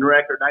have a winning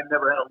record. I'd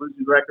never had a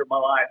losing record in my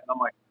life, and I'm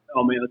like,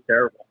 oh man, that's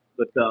terrible.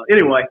 But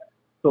anyway,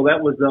 so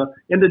that was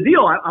and the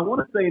deal. I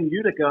want to say in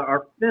Utica,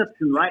 our fence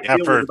and right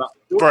field was about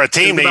for a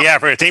team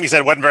you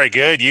said wasn't very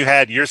good. You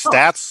had your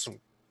stats.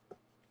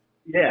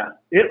 Yeah,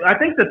 I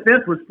think the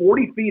fence was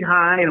 40 feet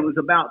high, and it was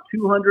about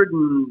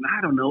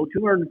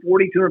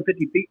 240,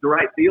 250 feet to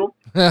right field.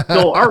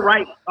 So our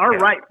right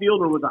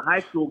fielder was a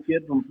high school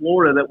kid from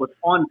Florida that was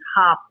on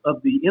top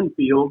of the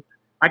infield.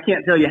 I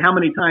can't tell you how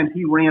many times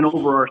he ran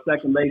over our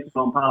second baseman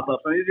on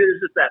pop-ups. I mean, it was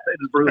just that. It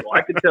was brutal.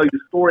 I could tell you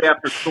story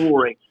after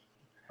story.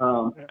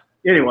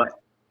 Anyway,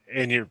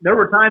 there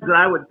were times that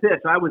I would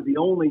pitch. I was the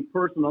only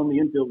person on the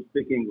infield to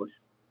speak English.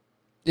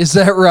 Is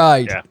that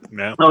right? Yeah.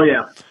 No. Oh,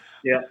 yeah.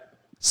 Yeah.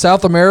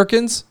 South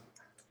Americans?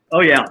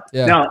 Oh, yeah.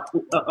 Now,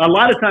 a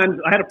lot of times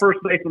I had a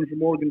first baseman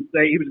from Oregon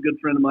State. He was a good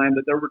friend of mine,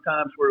 but there were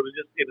times where it was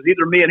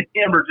either me and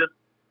him or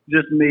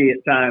just me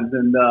at times.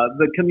 And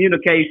the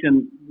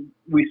communication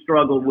we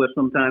struggled with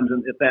sometimes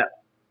at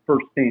that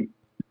first team.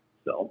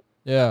 So,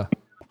 yeah.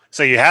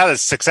 So you had a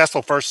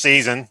successful first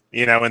season,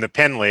 in the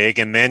Penn League,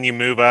 and then you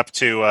move up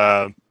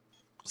to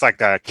it's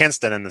like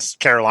Kinston in the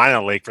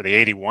Carolina League for the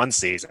 81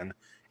 season.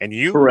 And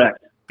you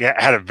correct.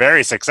 Had a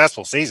very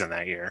successful season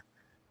that year.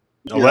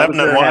 Yeah,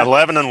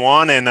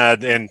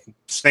 11-1 in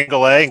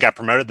single A and got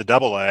promoted to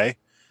double A.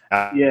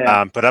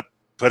 Put up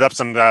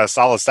some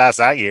solid stats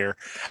that year.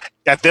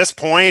 At this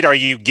point, are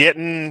you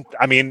getting?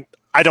 I mean,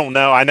 I don't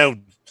know. I know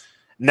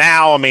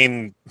now. I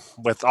mean,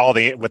 with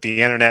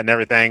the internet and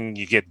everything,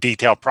 you get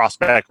detailed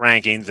prospect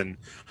rankings, and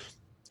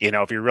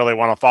if you really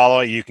want to follow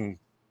it, you can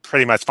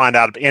pretty much find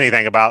out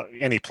anything about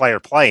any player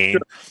playing.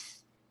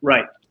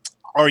 Right.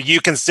 Are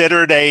you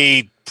considered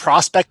a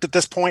prospect at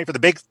this point for the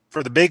big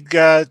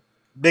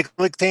big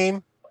league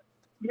team?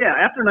 Yeah,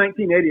 after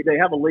 1980, they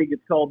have a league.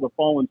 It's called the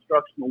Fall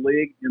Instructional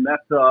League, and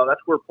that's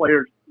where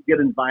players get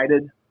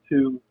invited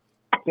to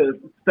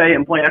stay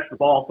and play extra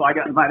ball. So I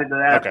got invited to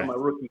that for my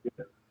rookie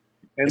year.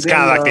 And it's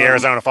kind of like the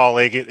Arizona Fall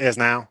League is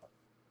now.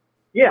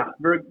 Yeah,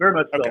 very, very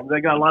much so. Okay. They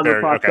got a lot of their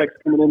prospects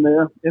coming in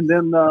there. And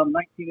then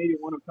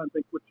 1981, I'm trying to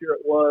think which year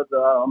it was.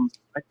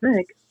 I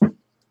think it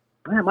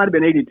might have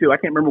been 82. I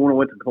can't remember when I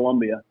went to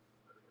Columbia.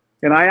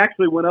 And I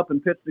actually went up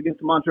and pitched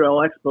against the Montreal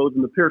Expos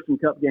in the Pearson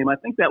Cup game. I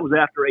think that was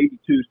after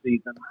 82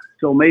 season.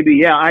 So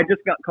maybe, I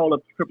just got called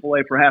up to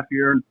AAA for half a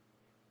year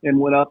and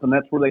went up, and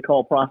that's where they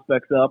call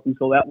prospects up. And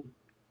so that's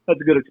a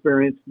good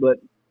experience. But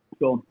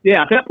so,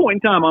 at that point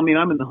in time, I mean,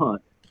 I'm in the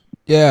hunt.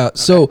 Yeah.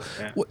 So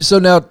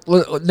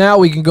now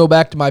we can go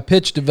back to my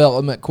pitch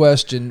development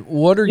question.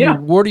 What are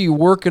you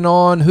working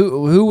on?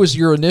 Who was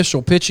your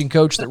initial pitching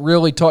coach that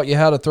really taught you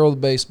how to throw the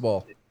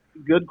baseball?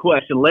 Good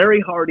question. Larry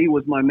Hardy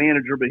was my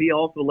manager, but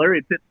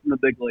Larry pitched in the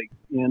big league.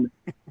 And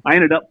I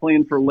ended up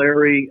playing for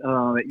Larry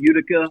at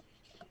Utica.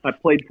 I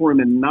played for him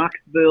in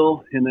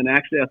Knoxville, and then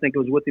actually I think I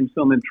was with him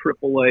some in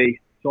AAA.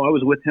 So I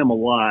was with him a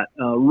lot.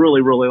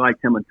 Really, really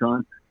liked him a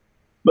ton.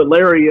 But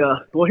Larry,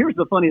 here's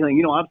the funny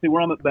thing. Obviously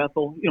where I'm at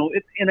Bethel,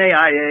 it's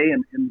NAIA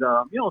and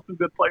some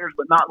good players,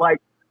 but not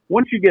like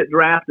once you get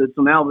drafted.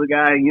 So now the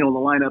guy, the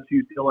lineups,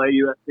 UCLA,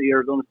 USC,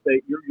 Arizona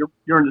State,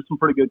 you're into some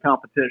pretty good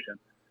competition.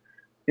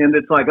 And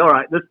it's like, all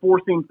right, this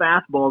four-seam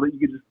fastball that you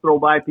could just throw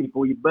by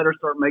people, you better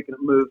start making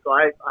it move. So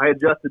I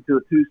adjusted to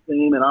a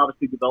two-seam and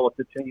obviously developed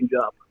a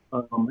change-up.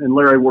 And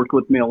Larry worked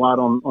with me a lot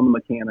on the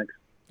mechanics.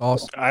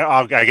 Awesome.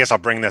 I guess I'll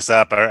bring this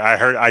up.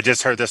 I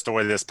just heard this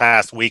story this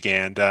past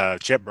weekend.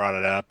 Chip brought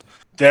it up.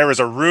 There was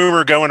a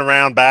rumor going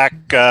around back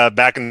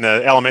in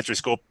the elementary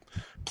school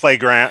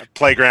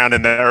playground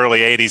in the early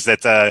 80s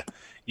that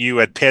you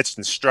had pitched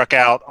and struck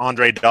out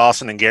Andre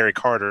Dawson and Gary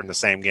Carter in the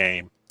same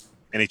game.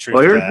 Any truth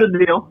to that? Well,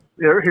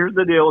 here's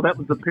the deal. That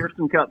was the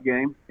Pearson Cup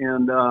game,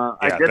 and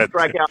I did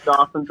strike out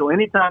Dawson. So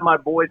anytime my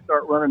boys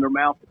start running their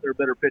mouth that they're a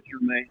better pitcher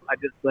than me, I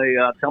just say,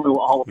 tell me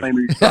what Hall of Famer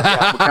you struck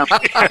out.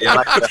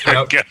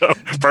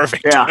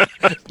 Perfect. Yeah.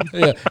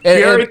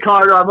 Gary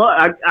Carter,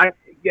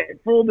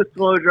 full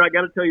disclosure, I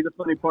got to tell you the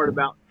funny part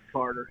about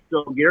Carter.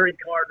 So Gary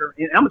Carter,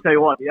 and I'm going to tell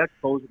you what, the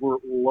Expos were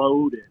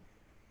loaded.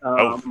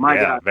 My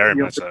God, very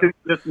much so.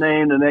 Just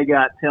named, and they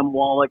got Tim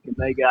Wallach, and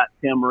they got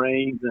Tim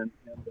Raines, and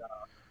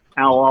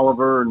Al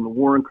Oliver and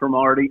Warren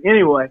Cromartie.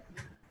 Anyway,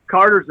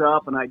 Carter's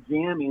up, and I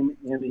jam him,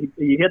 and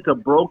he hits a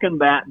broken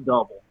bat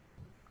double.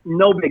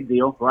 No big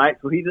deal, right?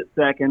 So he's at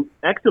second.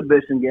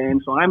 Exhibition game,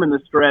 so I'm in the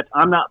stretch.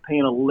 I'm not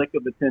paying a lick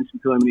of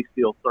attention to him, and he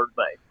steals third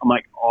base. I'm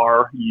like,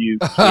 are you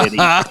kidding?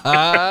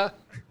 Yeah,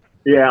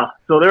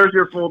 so there's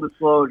your full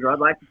disclosure. I'd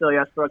like to tell you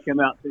I struck him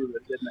out, too,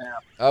 but it didn't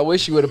happen. I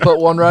wish you would have put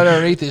one right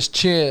underneath his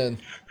chin.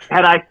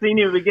 Had I seen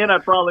him again, I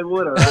probably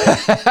would have,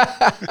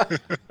 right?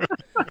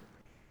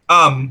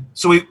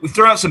 So we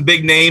throw out some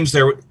big names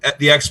there at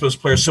the Expos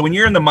players. So when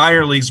you're in the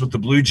minor leagues with the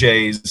Blue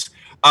Jays,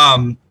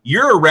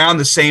 You're around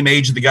the same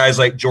age of the guys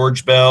like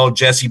George Bell,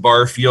 Jesse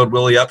Barfield,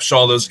 Willie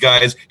Upshaw, those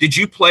guys. Did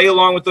you play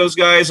along with those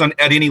guys at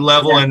any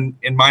level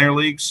in minor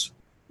leagues?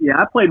 Yeah,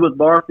 I played with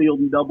Barfield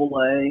in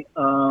Double-A.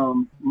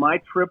 My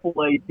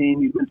Triple-A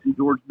team, you mentioned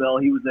George Bell.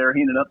 He was there. He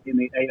ended up being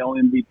the AL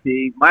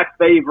MVP. My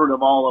favorite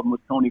of all of them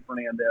was Tony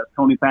Fernandez.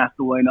 Tony passed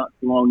away not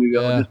too long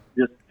ago.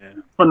 Just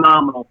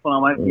phenomenal.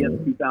 I think he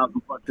had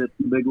 2,000 plus hits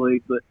in the big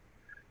league. But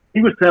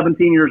he was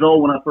 17 years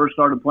old when I first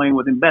started playing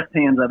with him. Best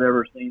hands I've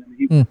ever seen. I mean,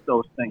 he was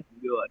so stinking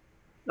good.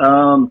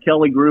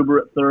 Kelly Gruber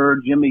at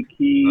third, Jimmy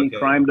Key,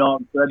 Crime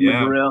Dog, Fred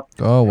McGriff.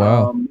 Oh,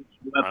 wow.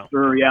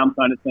 Webster. Yeah, I'm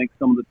trying to think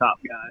some of the top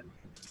guys.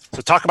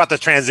 So talk about the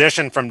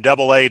transition from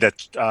Double-A to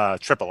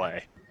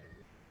Triple-A.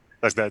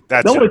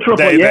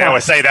 They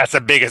always say that's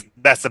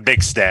the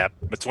big step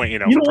between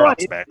for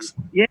prospects.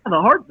 Yeah,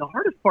 the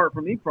hardest part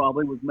for me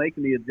probably was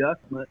making the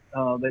adjustment.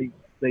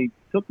 They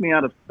took me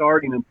out of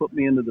starting and put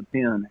me into the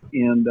pen,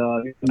 and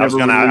I was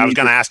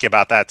gonna ask you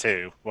about that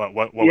too. What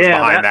was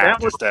behind that?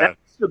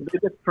 That's the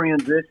biggest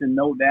transition,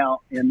 no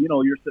doubt. And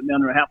you're sitting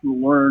down there having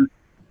to learn.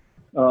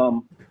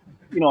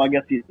 I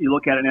guess you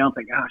look at it now and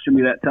think, "Gosh, it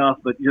shouldn't be that tough,"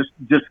 but just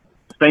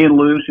staying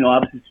loose.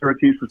 Obviously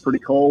Syracuse was pretty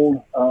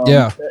cold.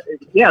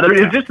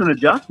 It's just an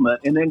adjustment,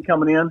 and then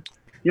coming in,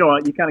 you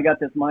kind of got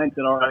this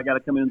mindset. All right, I got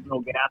to come in and throw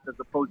gas as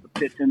opposed to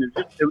pitching.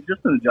 It was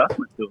just an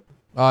adjustment to it.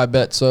 I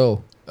bet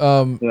so.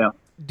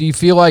 Do you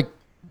feel like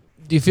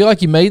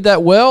you made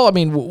that well? I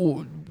mean,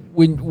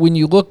 when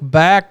you look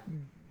back,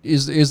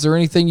 is there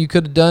anything you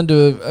could have done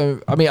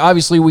to? I mean,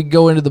 obviously we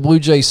go into the Blue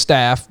Jays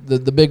staff,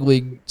 the big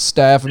league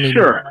staff. I mean,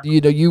 sure.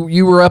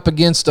 You were up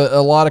against a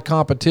lot of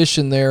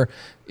competition there.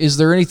 Is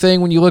there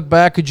anything when you look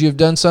back, could you have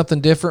done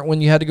something different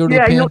when you had to go to the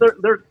pen? Yeah,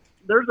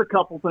 there's a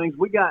couple things.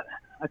 We got,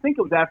 I think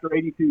it was after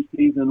 82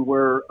 season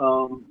where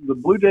the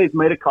Blue Jays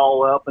made a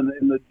call up, and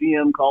the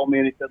GM called me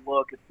and he said,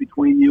 "Look, it's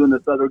between you and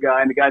this other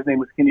guy." And the guy's name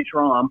was Kenny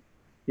Schramm,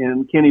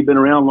 and Kenny had been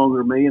around longer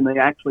than me, and they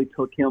actually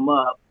took him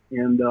up,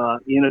 and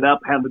he ended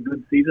up having a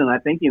good season. I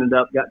think he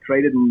got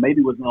traded and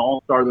maybe was an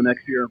all-star the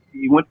next year.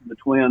 He went to the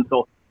Twins,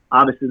 so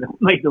obviously they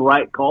made the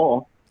right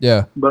call.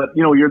 Yeah. But,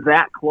 you're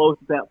that close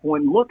at that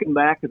point. And looking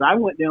back, because I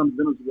went down to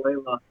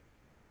Venezuela,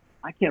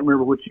 I can't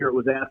remember which year it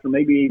was after,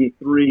 maybe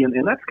 83,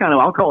 and that's kind of,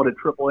 I'll call it a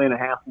Triple-A and a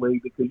half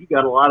league, because you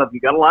got a lot of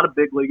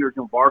big leaguers.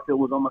 Barfield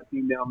was on my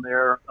team down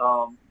there.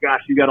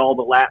 You got all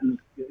the Latins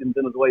in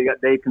Venezuela. You got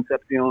Dave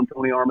Concepcion,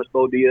 Tony Armas,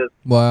 Bo Diaz.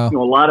 Wow. A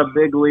lot of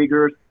big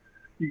leaguers.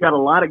 You got a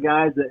lot of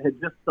guys that had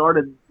just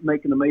started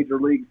making the major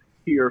leagues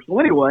here. So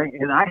anyway,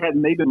 and I had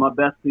maybe my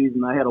best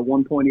season. I had a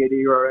 1.8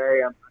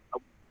 ERA.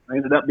 I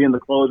ended up being the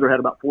closer,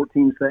 had about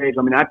 14 saves.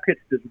 I mean, I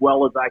pitched as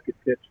well as I could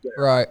pitch there.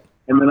 Right.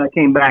 And then I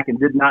came back and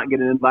did not get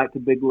an invite to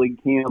big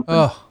league camp.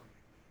 And,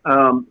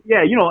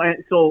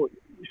 and so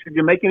should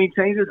you make any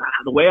changes?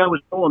 The way I was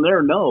throwing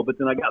there, no. But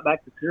then I got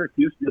back to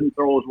Syracuse, didn't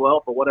throw as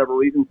well for whatever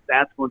reason.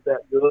 Stats weren't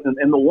that good.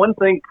 And the one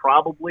thing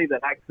probably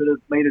that I could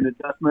have made an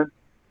adjustment,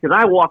 because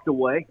I walked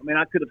away. I mean,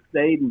 I could have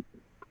stayed and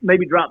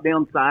maybe dropped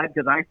down side,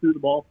 because I threw the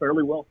ball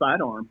fairly well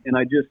sidearm. And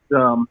I just,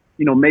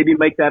 maybe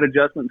make that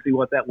adjustment and see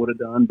what that would have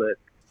done. But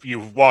you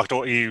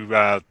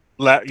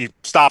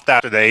stopped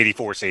after the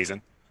 84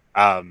 season.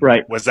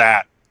 Right. Was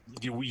that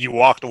you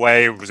walked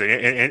away? Was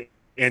it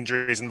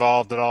injuries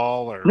involved at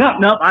all? Or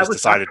no. I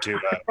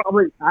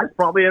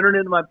probably entered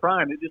into my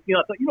prime. It just,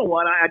 I thought,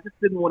 what? I just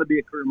didn't want to be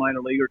a career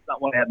minor leaguer. It's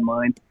not what I had in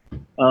mind.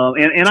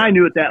 And I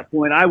knew at that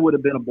point I would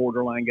have been a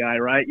borderline guy,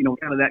 right?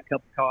 Kind of that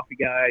cup of coffee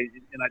guy.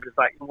 And I just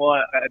like,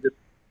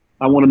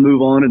 I want to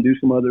move on and do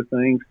some other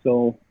things.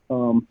 So,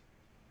 So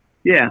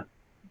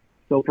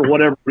for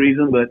whatever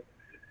reason, but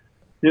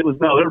there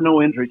were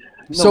no injuries.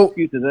 No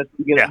excuses.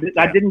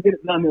 I didn't get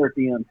it done there at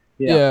the end.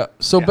 Yeah.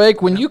 So,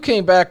 Bake, when you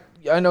came back,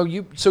 I know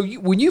you. So,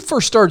 when you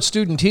first started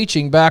student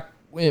teaching back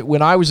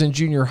when I was in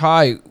junior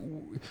high,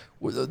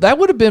 that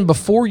would have been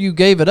before you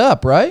gave it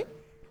up, right?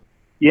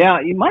 Yeah.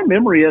 My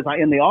memory is,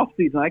 in the off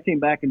season, I came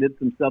back and did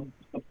some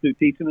substitute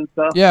teaching and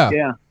stuff. Yeah.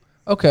 Yeah.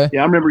 Okay.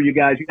 Yeah, I remember you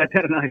guys. You guys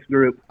had a nice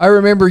group. I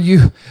remember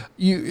you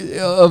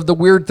of the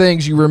weird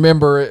things you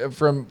remember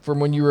from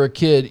when you were a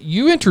kid.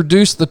 You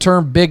introduced the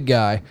term "big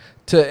guy"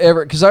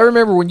 because I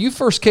remember when you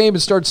first came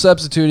and started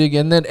substituting,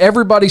 and then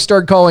everybody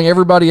started calling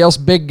everybody else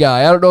 "big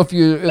guy." I don't know if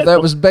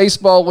that was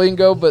baseball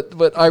lingo,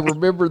 but I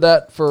remember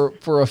that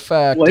for a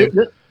fact. Well,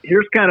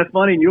 here's kind of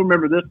funny, and you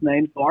remember this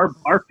name. So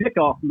our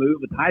pickoff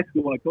move at high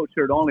school when I coached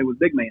here at Olney was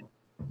big man.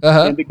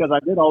 Uh-huh. And because I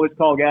did always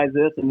call guys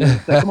this and then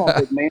say, "Come on,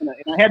 big man,"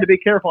 and I had to be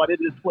careful. I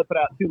didn't just flip it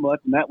out too much,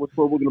 and that was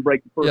where we're going to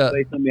break the first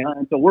base in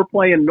behind. So we're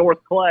playing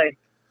North Clay.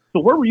 So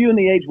where were you in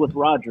the age with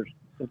Rogers,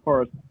 as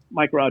far as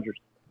Mike Rogers?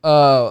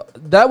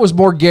 That was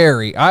more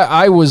Gary.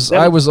 I was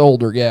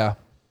older. Yeah.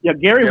 Yeah,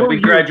 Gary. Yeah, we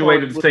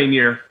graduated the same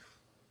year.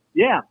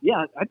 Yeah.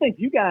 I think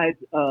you guys.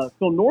 So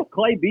North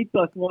Clay beats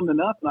us 1-0,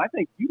 and I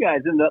think you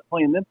guys ended up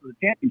playing them for the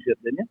championship,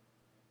 didn't you?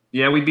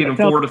 Yeah, we beat them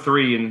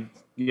 4-3, and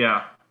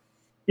yeah.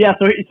 Yeah,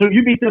 so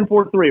you beat them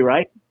 4-3,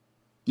 right?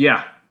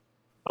 Yeah.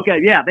 Okay,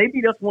 yeah, they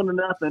beat us 1-0,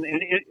 and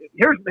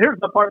here's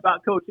the part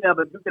about Coach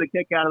Evans. You'll get a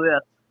kick out of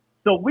this.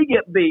 So we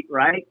get beat,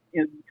 right?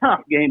 In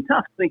tough game,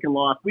 tough stinking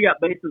loss. We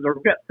got bases, or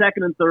we got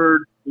second and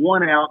third,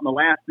 one out in the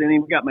last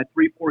inning. We got my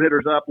 3-4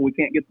 hitters up, and we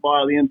can't get the ball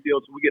out of the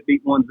infield, so we get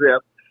beat 1-0.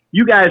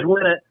 You guys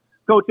win it.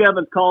 Coach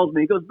Evans calls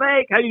me. He goes,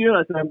 Bake, how you doing?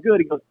 I said, I'm good.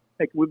 He goes,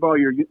 hey, can we borrow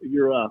your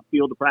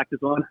field to practice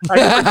on? I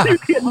go, are you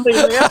kidding me,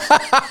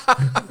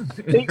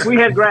 man? We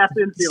had grass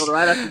infield,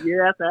 right? I said,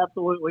 yes,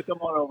 absolutely. Come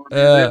on over.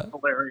 That's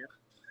hilarious.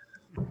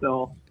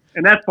 So,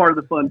 and that's part of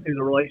the fun, too,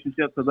 the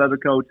relationships with other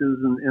coaches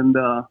and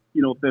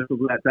officials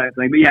and that type of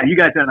thing. But, yeah, you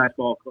guys had a nice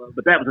ball club.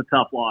 But that was a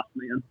tough loss,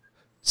 man.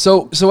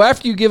 So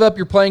after you give up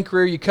your playing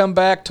career, you come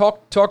back,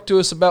 talk to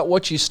us about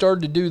what you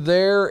started to do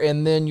there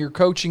and then your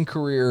coaching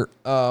career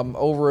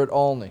over at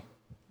Olney.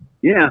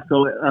 Yeah,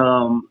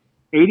 so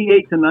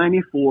 88 to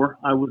 94,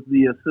 I was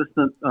the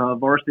assistant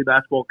varsity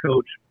basketball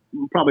coach,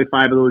 probably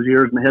 5 of those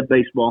years, and the head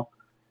baseball.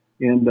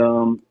 And,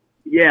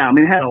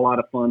 had a lot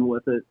of fun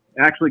with it.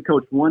 I actually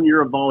coached 1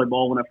 year of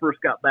volleyball when I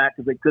first got back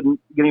because they couldn't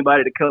get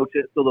anybody to coach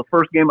it. So the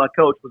first game I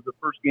coached was the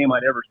first game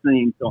I'd ever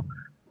seen. So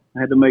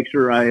I had to make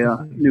sure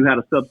I knew how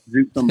to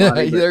substitute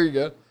somebody. There you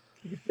go.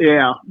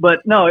 Yeah,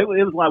 but no, it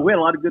was like we had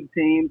a lot of good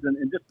teams and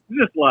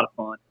just a lot of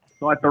fun.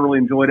 So I thoroughly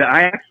enjoyed it.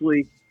 I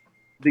actually,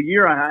 the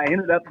year I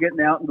ended up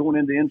getting out and going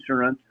into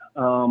insurance,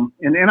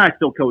 and I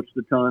still coached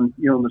a ton,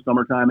 in the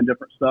summertime and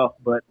different stuff.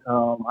 But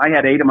I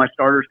had 8 of my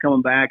starters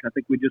coming back. I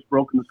think we just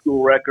broken the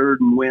school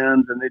record and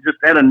wins, and they just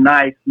had a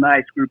nice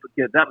group of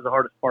kids. That was the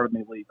hardest part of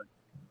me leaving.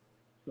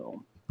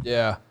 So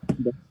yeah.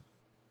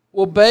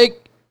 Well,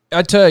 Bake,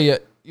 I tell you.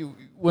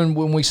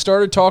 When we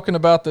started talking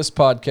about this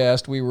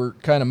podcast, we were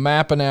kind of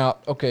mapping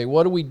out, okay,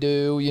 what do we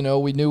do?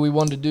 We knew we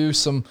wanted to do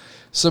some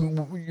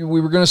we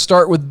were going to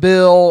start with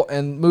Bill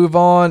and move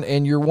on,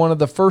 and you're one of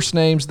the first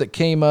names that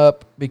came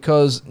up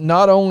because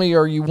not only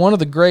are you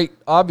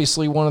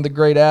obviously one of the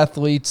great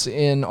athletes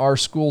in our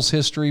school's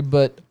history,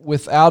 but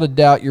without a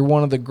doubt, you're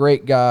one of the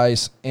great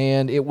guys,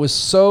 and it was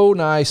so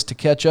nice to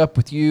catch up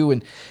with you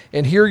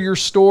and hear your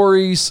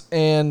stories,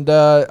 and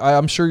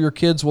I'm sure your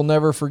kids will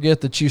never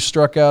forget that you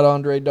struck out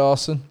Andre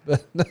Dawson.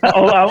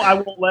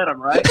 I won't let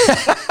them, right?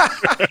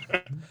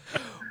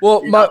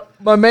 Well,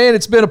 my man,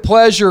 it's been a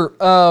pleasure,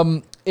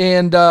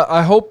 and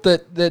I hope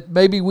that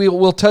maybe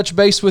we'll touch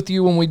base with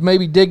you when we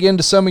maybe dig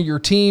into some of your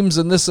teams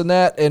and this and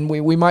that, and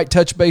we might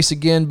touch base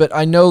again, but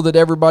I know that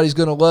everybody's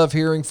going to love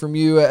hearing from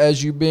you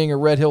as you being a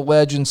Red Hill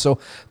legend, so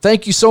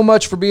thank you so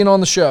much for being on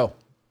the show.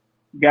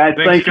 Guys,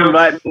 thanks for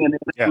inviting me,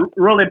 and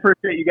really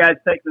appreciate you guys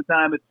taking the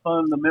time. It's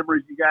fun, the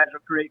memories you guys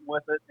are creating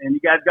with it, and you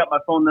guys got my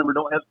phone number.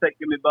 Don't hesitate to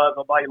give me a buzz.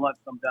 I'll buy you lunch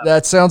sometime.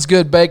 That sounds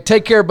good, Bake.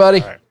 Take care, buddy.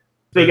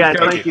 See you guys.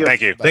 Thank you.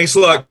 Thank you. Thanks a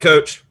lot,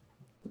 Coach.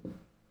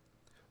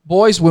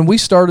 Boys, when we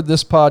started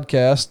this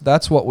podcast,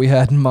 that's what we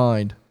had in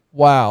mind.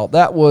 Wow,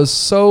 that was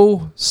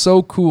so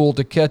cool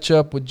to catch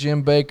up with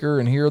Jim Baker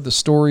and hear the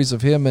stories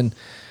of him and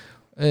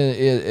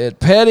at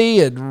Petty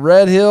and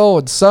Red Hill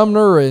and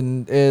Sumner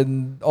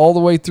and all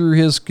the way through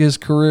his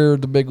career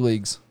in the big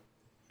leagues.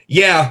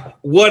 Yeah,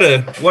 what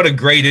a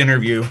great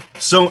interview.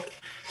 So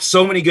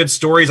many good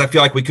stories. I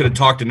feel like we could have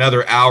talked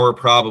another hour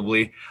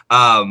probably.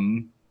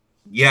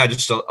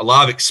 Just a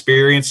lot of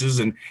experiences,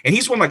 and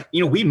he's one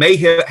we may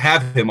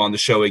have him on the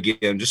show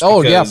again. Just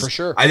because for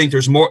sure. I think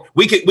there's more.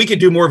 We could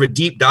do more of a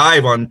deep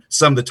dive on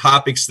some of the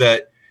topics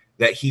that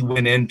he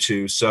went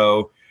into.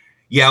 So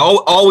yeah,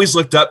 always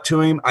looked up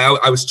to him.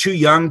 I was too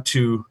young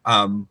to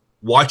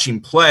watch him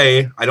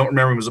play. I don't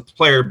remember him as a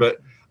player, but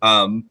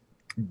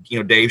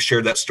Dave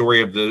shared that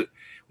story of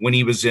when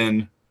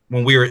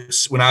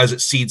I was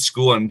at Seed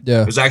School, and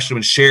it was actually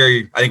when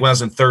Sherry, I think when I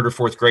was in 3rd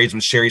or 4th grades, when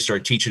Sherry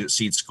started teaching at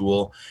Seed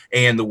School,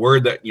 and the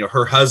word that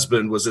her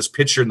husband was this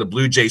pitcher in the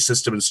Blue Jay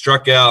system and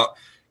struck out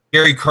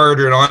Gary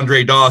Carter and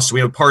Andre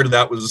Dawson. Part of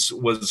that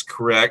was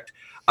correct.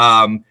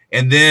 And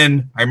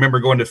then I remember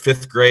going to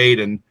 5th grade,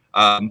 and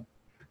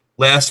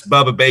Les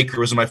Bubba Baker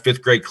was in my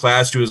 5th grade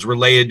class, who was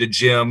related to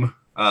Jim.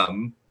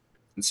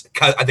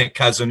 I think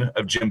cousin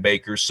of Jim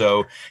Baker.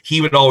 So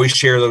he would always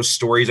share those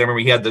stories. I remember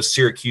he had the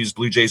Syracuse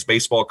Blue Jays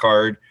baseball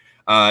card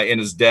in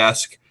his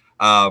desk.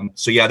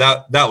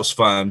 That was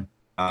fun.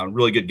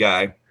 Really good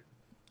guy.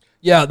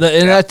 Yeah,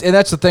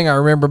 that's the thing I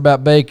remember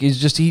about Bake is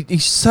just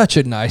he's such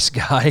a nice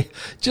guy,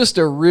 just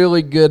a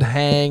really good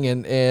hang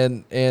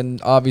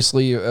and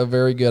obviously a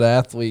very good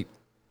athlete.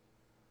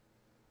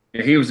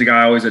 Yeah, he was the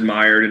guy I always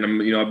admired, and I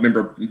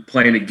remember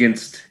playing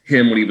against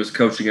him when he was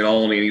coaching at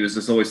Olney, and he was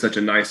just always such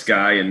a nice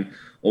guy and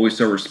always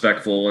so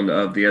respectful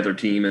of the other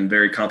team and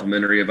very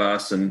complimentary of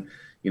us, and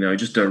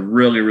just a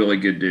really, really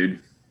good dude.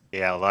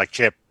 Yeah, like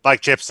Chip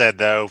said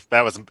though,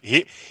 that was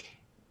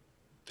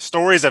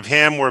stories of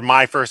him were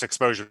my first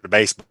exposure to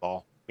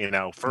baseball.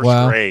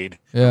 First grade.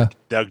 Yeah,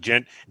 Doug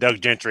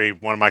Gentry,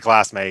 one of my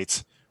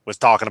classmates, was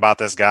talking about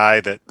this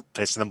guy that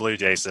pitched in the Blue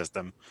Jay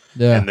system.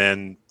 Yeah. And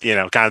then,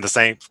 kind of the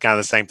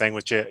same thing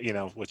with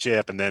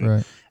Chip. And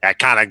then that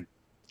kind of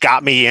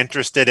got me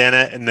interested in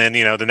it. And then,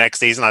 the next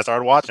season I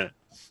started watching it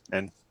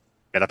and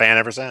been a fan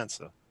ever since.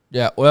 So.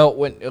 Yeah, well,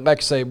 like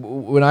I say,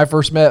 when I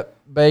first met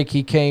Bake,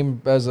 he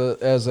came as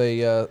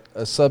a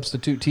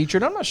substitute teacher,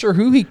 and I'm not sure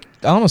who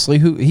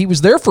he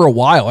was there for a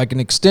while, like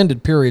an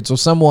extended period. So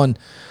someone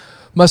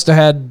must have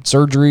had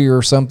surgery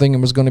or something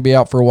and was going to be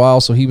out for a while,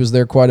 so he was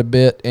there quite a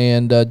bit.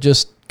 And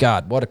just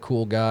God, what a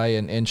cool guy!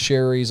 And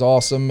Sherry's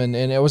awesome, and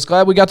I was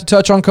glad we got to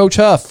touch on Coach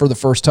Huff for the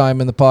first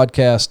time in the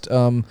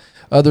podcast.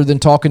 Other than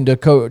talking to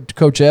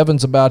Coach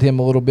Evans about him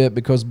a little bit,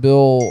 because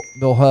Bill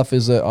Huff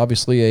is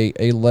obviously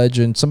a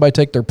legend. Somebody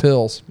take their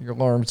pills. Your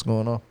alarm's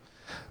going off.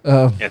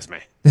 It's me.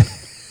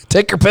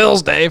 Take your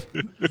pills, Dave.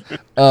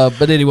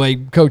 But anyway,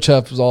 Coach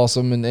Huff was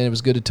awesome, and it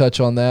was good to touch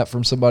on that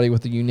from somebody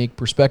with a unique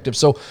perspective.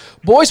 So,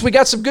 boys, we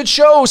got some good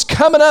shows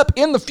coming up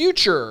in the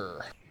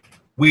future.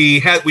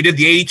 We did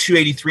the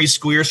 82-83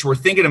 school year, so we're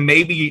thinking of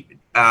maybe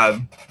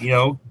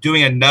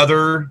doing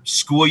another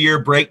school year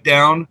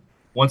breakdown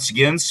once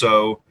again.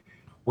 So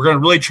we're going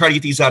to really try to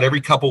get these out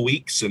every couple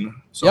weeks, and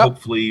so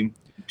hopefully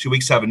 2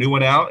 weeks have a new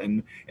one out,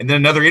 and then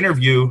another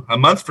interview a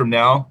month from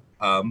now.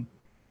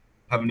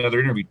 Have another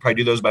interview. Probably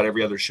do those about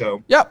every other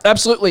show. Yeah,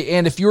 absolutely.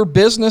 And if your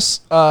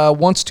business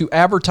wants to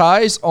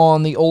advertise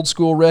on the Old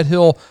School Red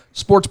Hill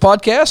Sports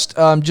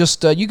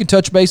Podcast, you can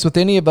touch base with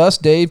any of us,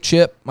 Dave,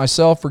 Chip,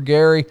 myself, or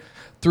Gary,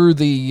 through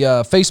the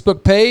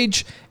Facebook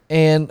page,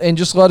 and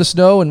just let us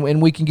know,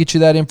 and we can get you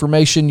that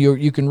information.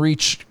 You can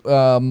reach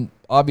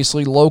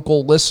obviously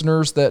local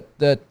listeners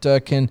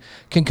that can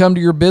come to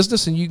your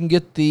business, and you can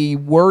get the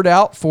word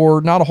out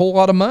for not a whole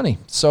lot of money.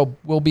 So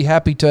we'll be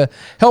happy to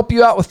help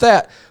you out with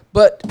that.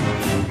 But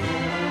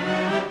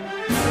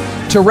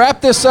to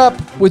wrap this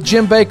up with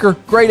Jim Baker,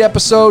 great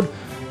episode.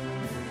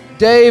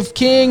 Dave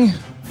King,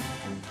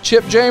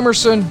 Chip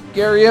Jamerson,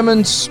 Gary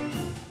Emmons,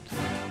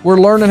 we're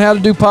learning how to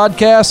do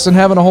podcasts and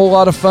having a whole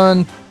lot of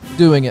fun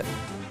doing it.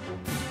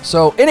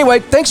 So anyway,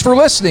 thanks for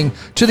listening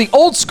to the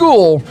Old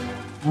School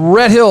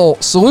Red Hill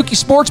Saluki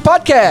Sports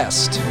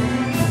Podcast.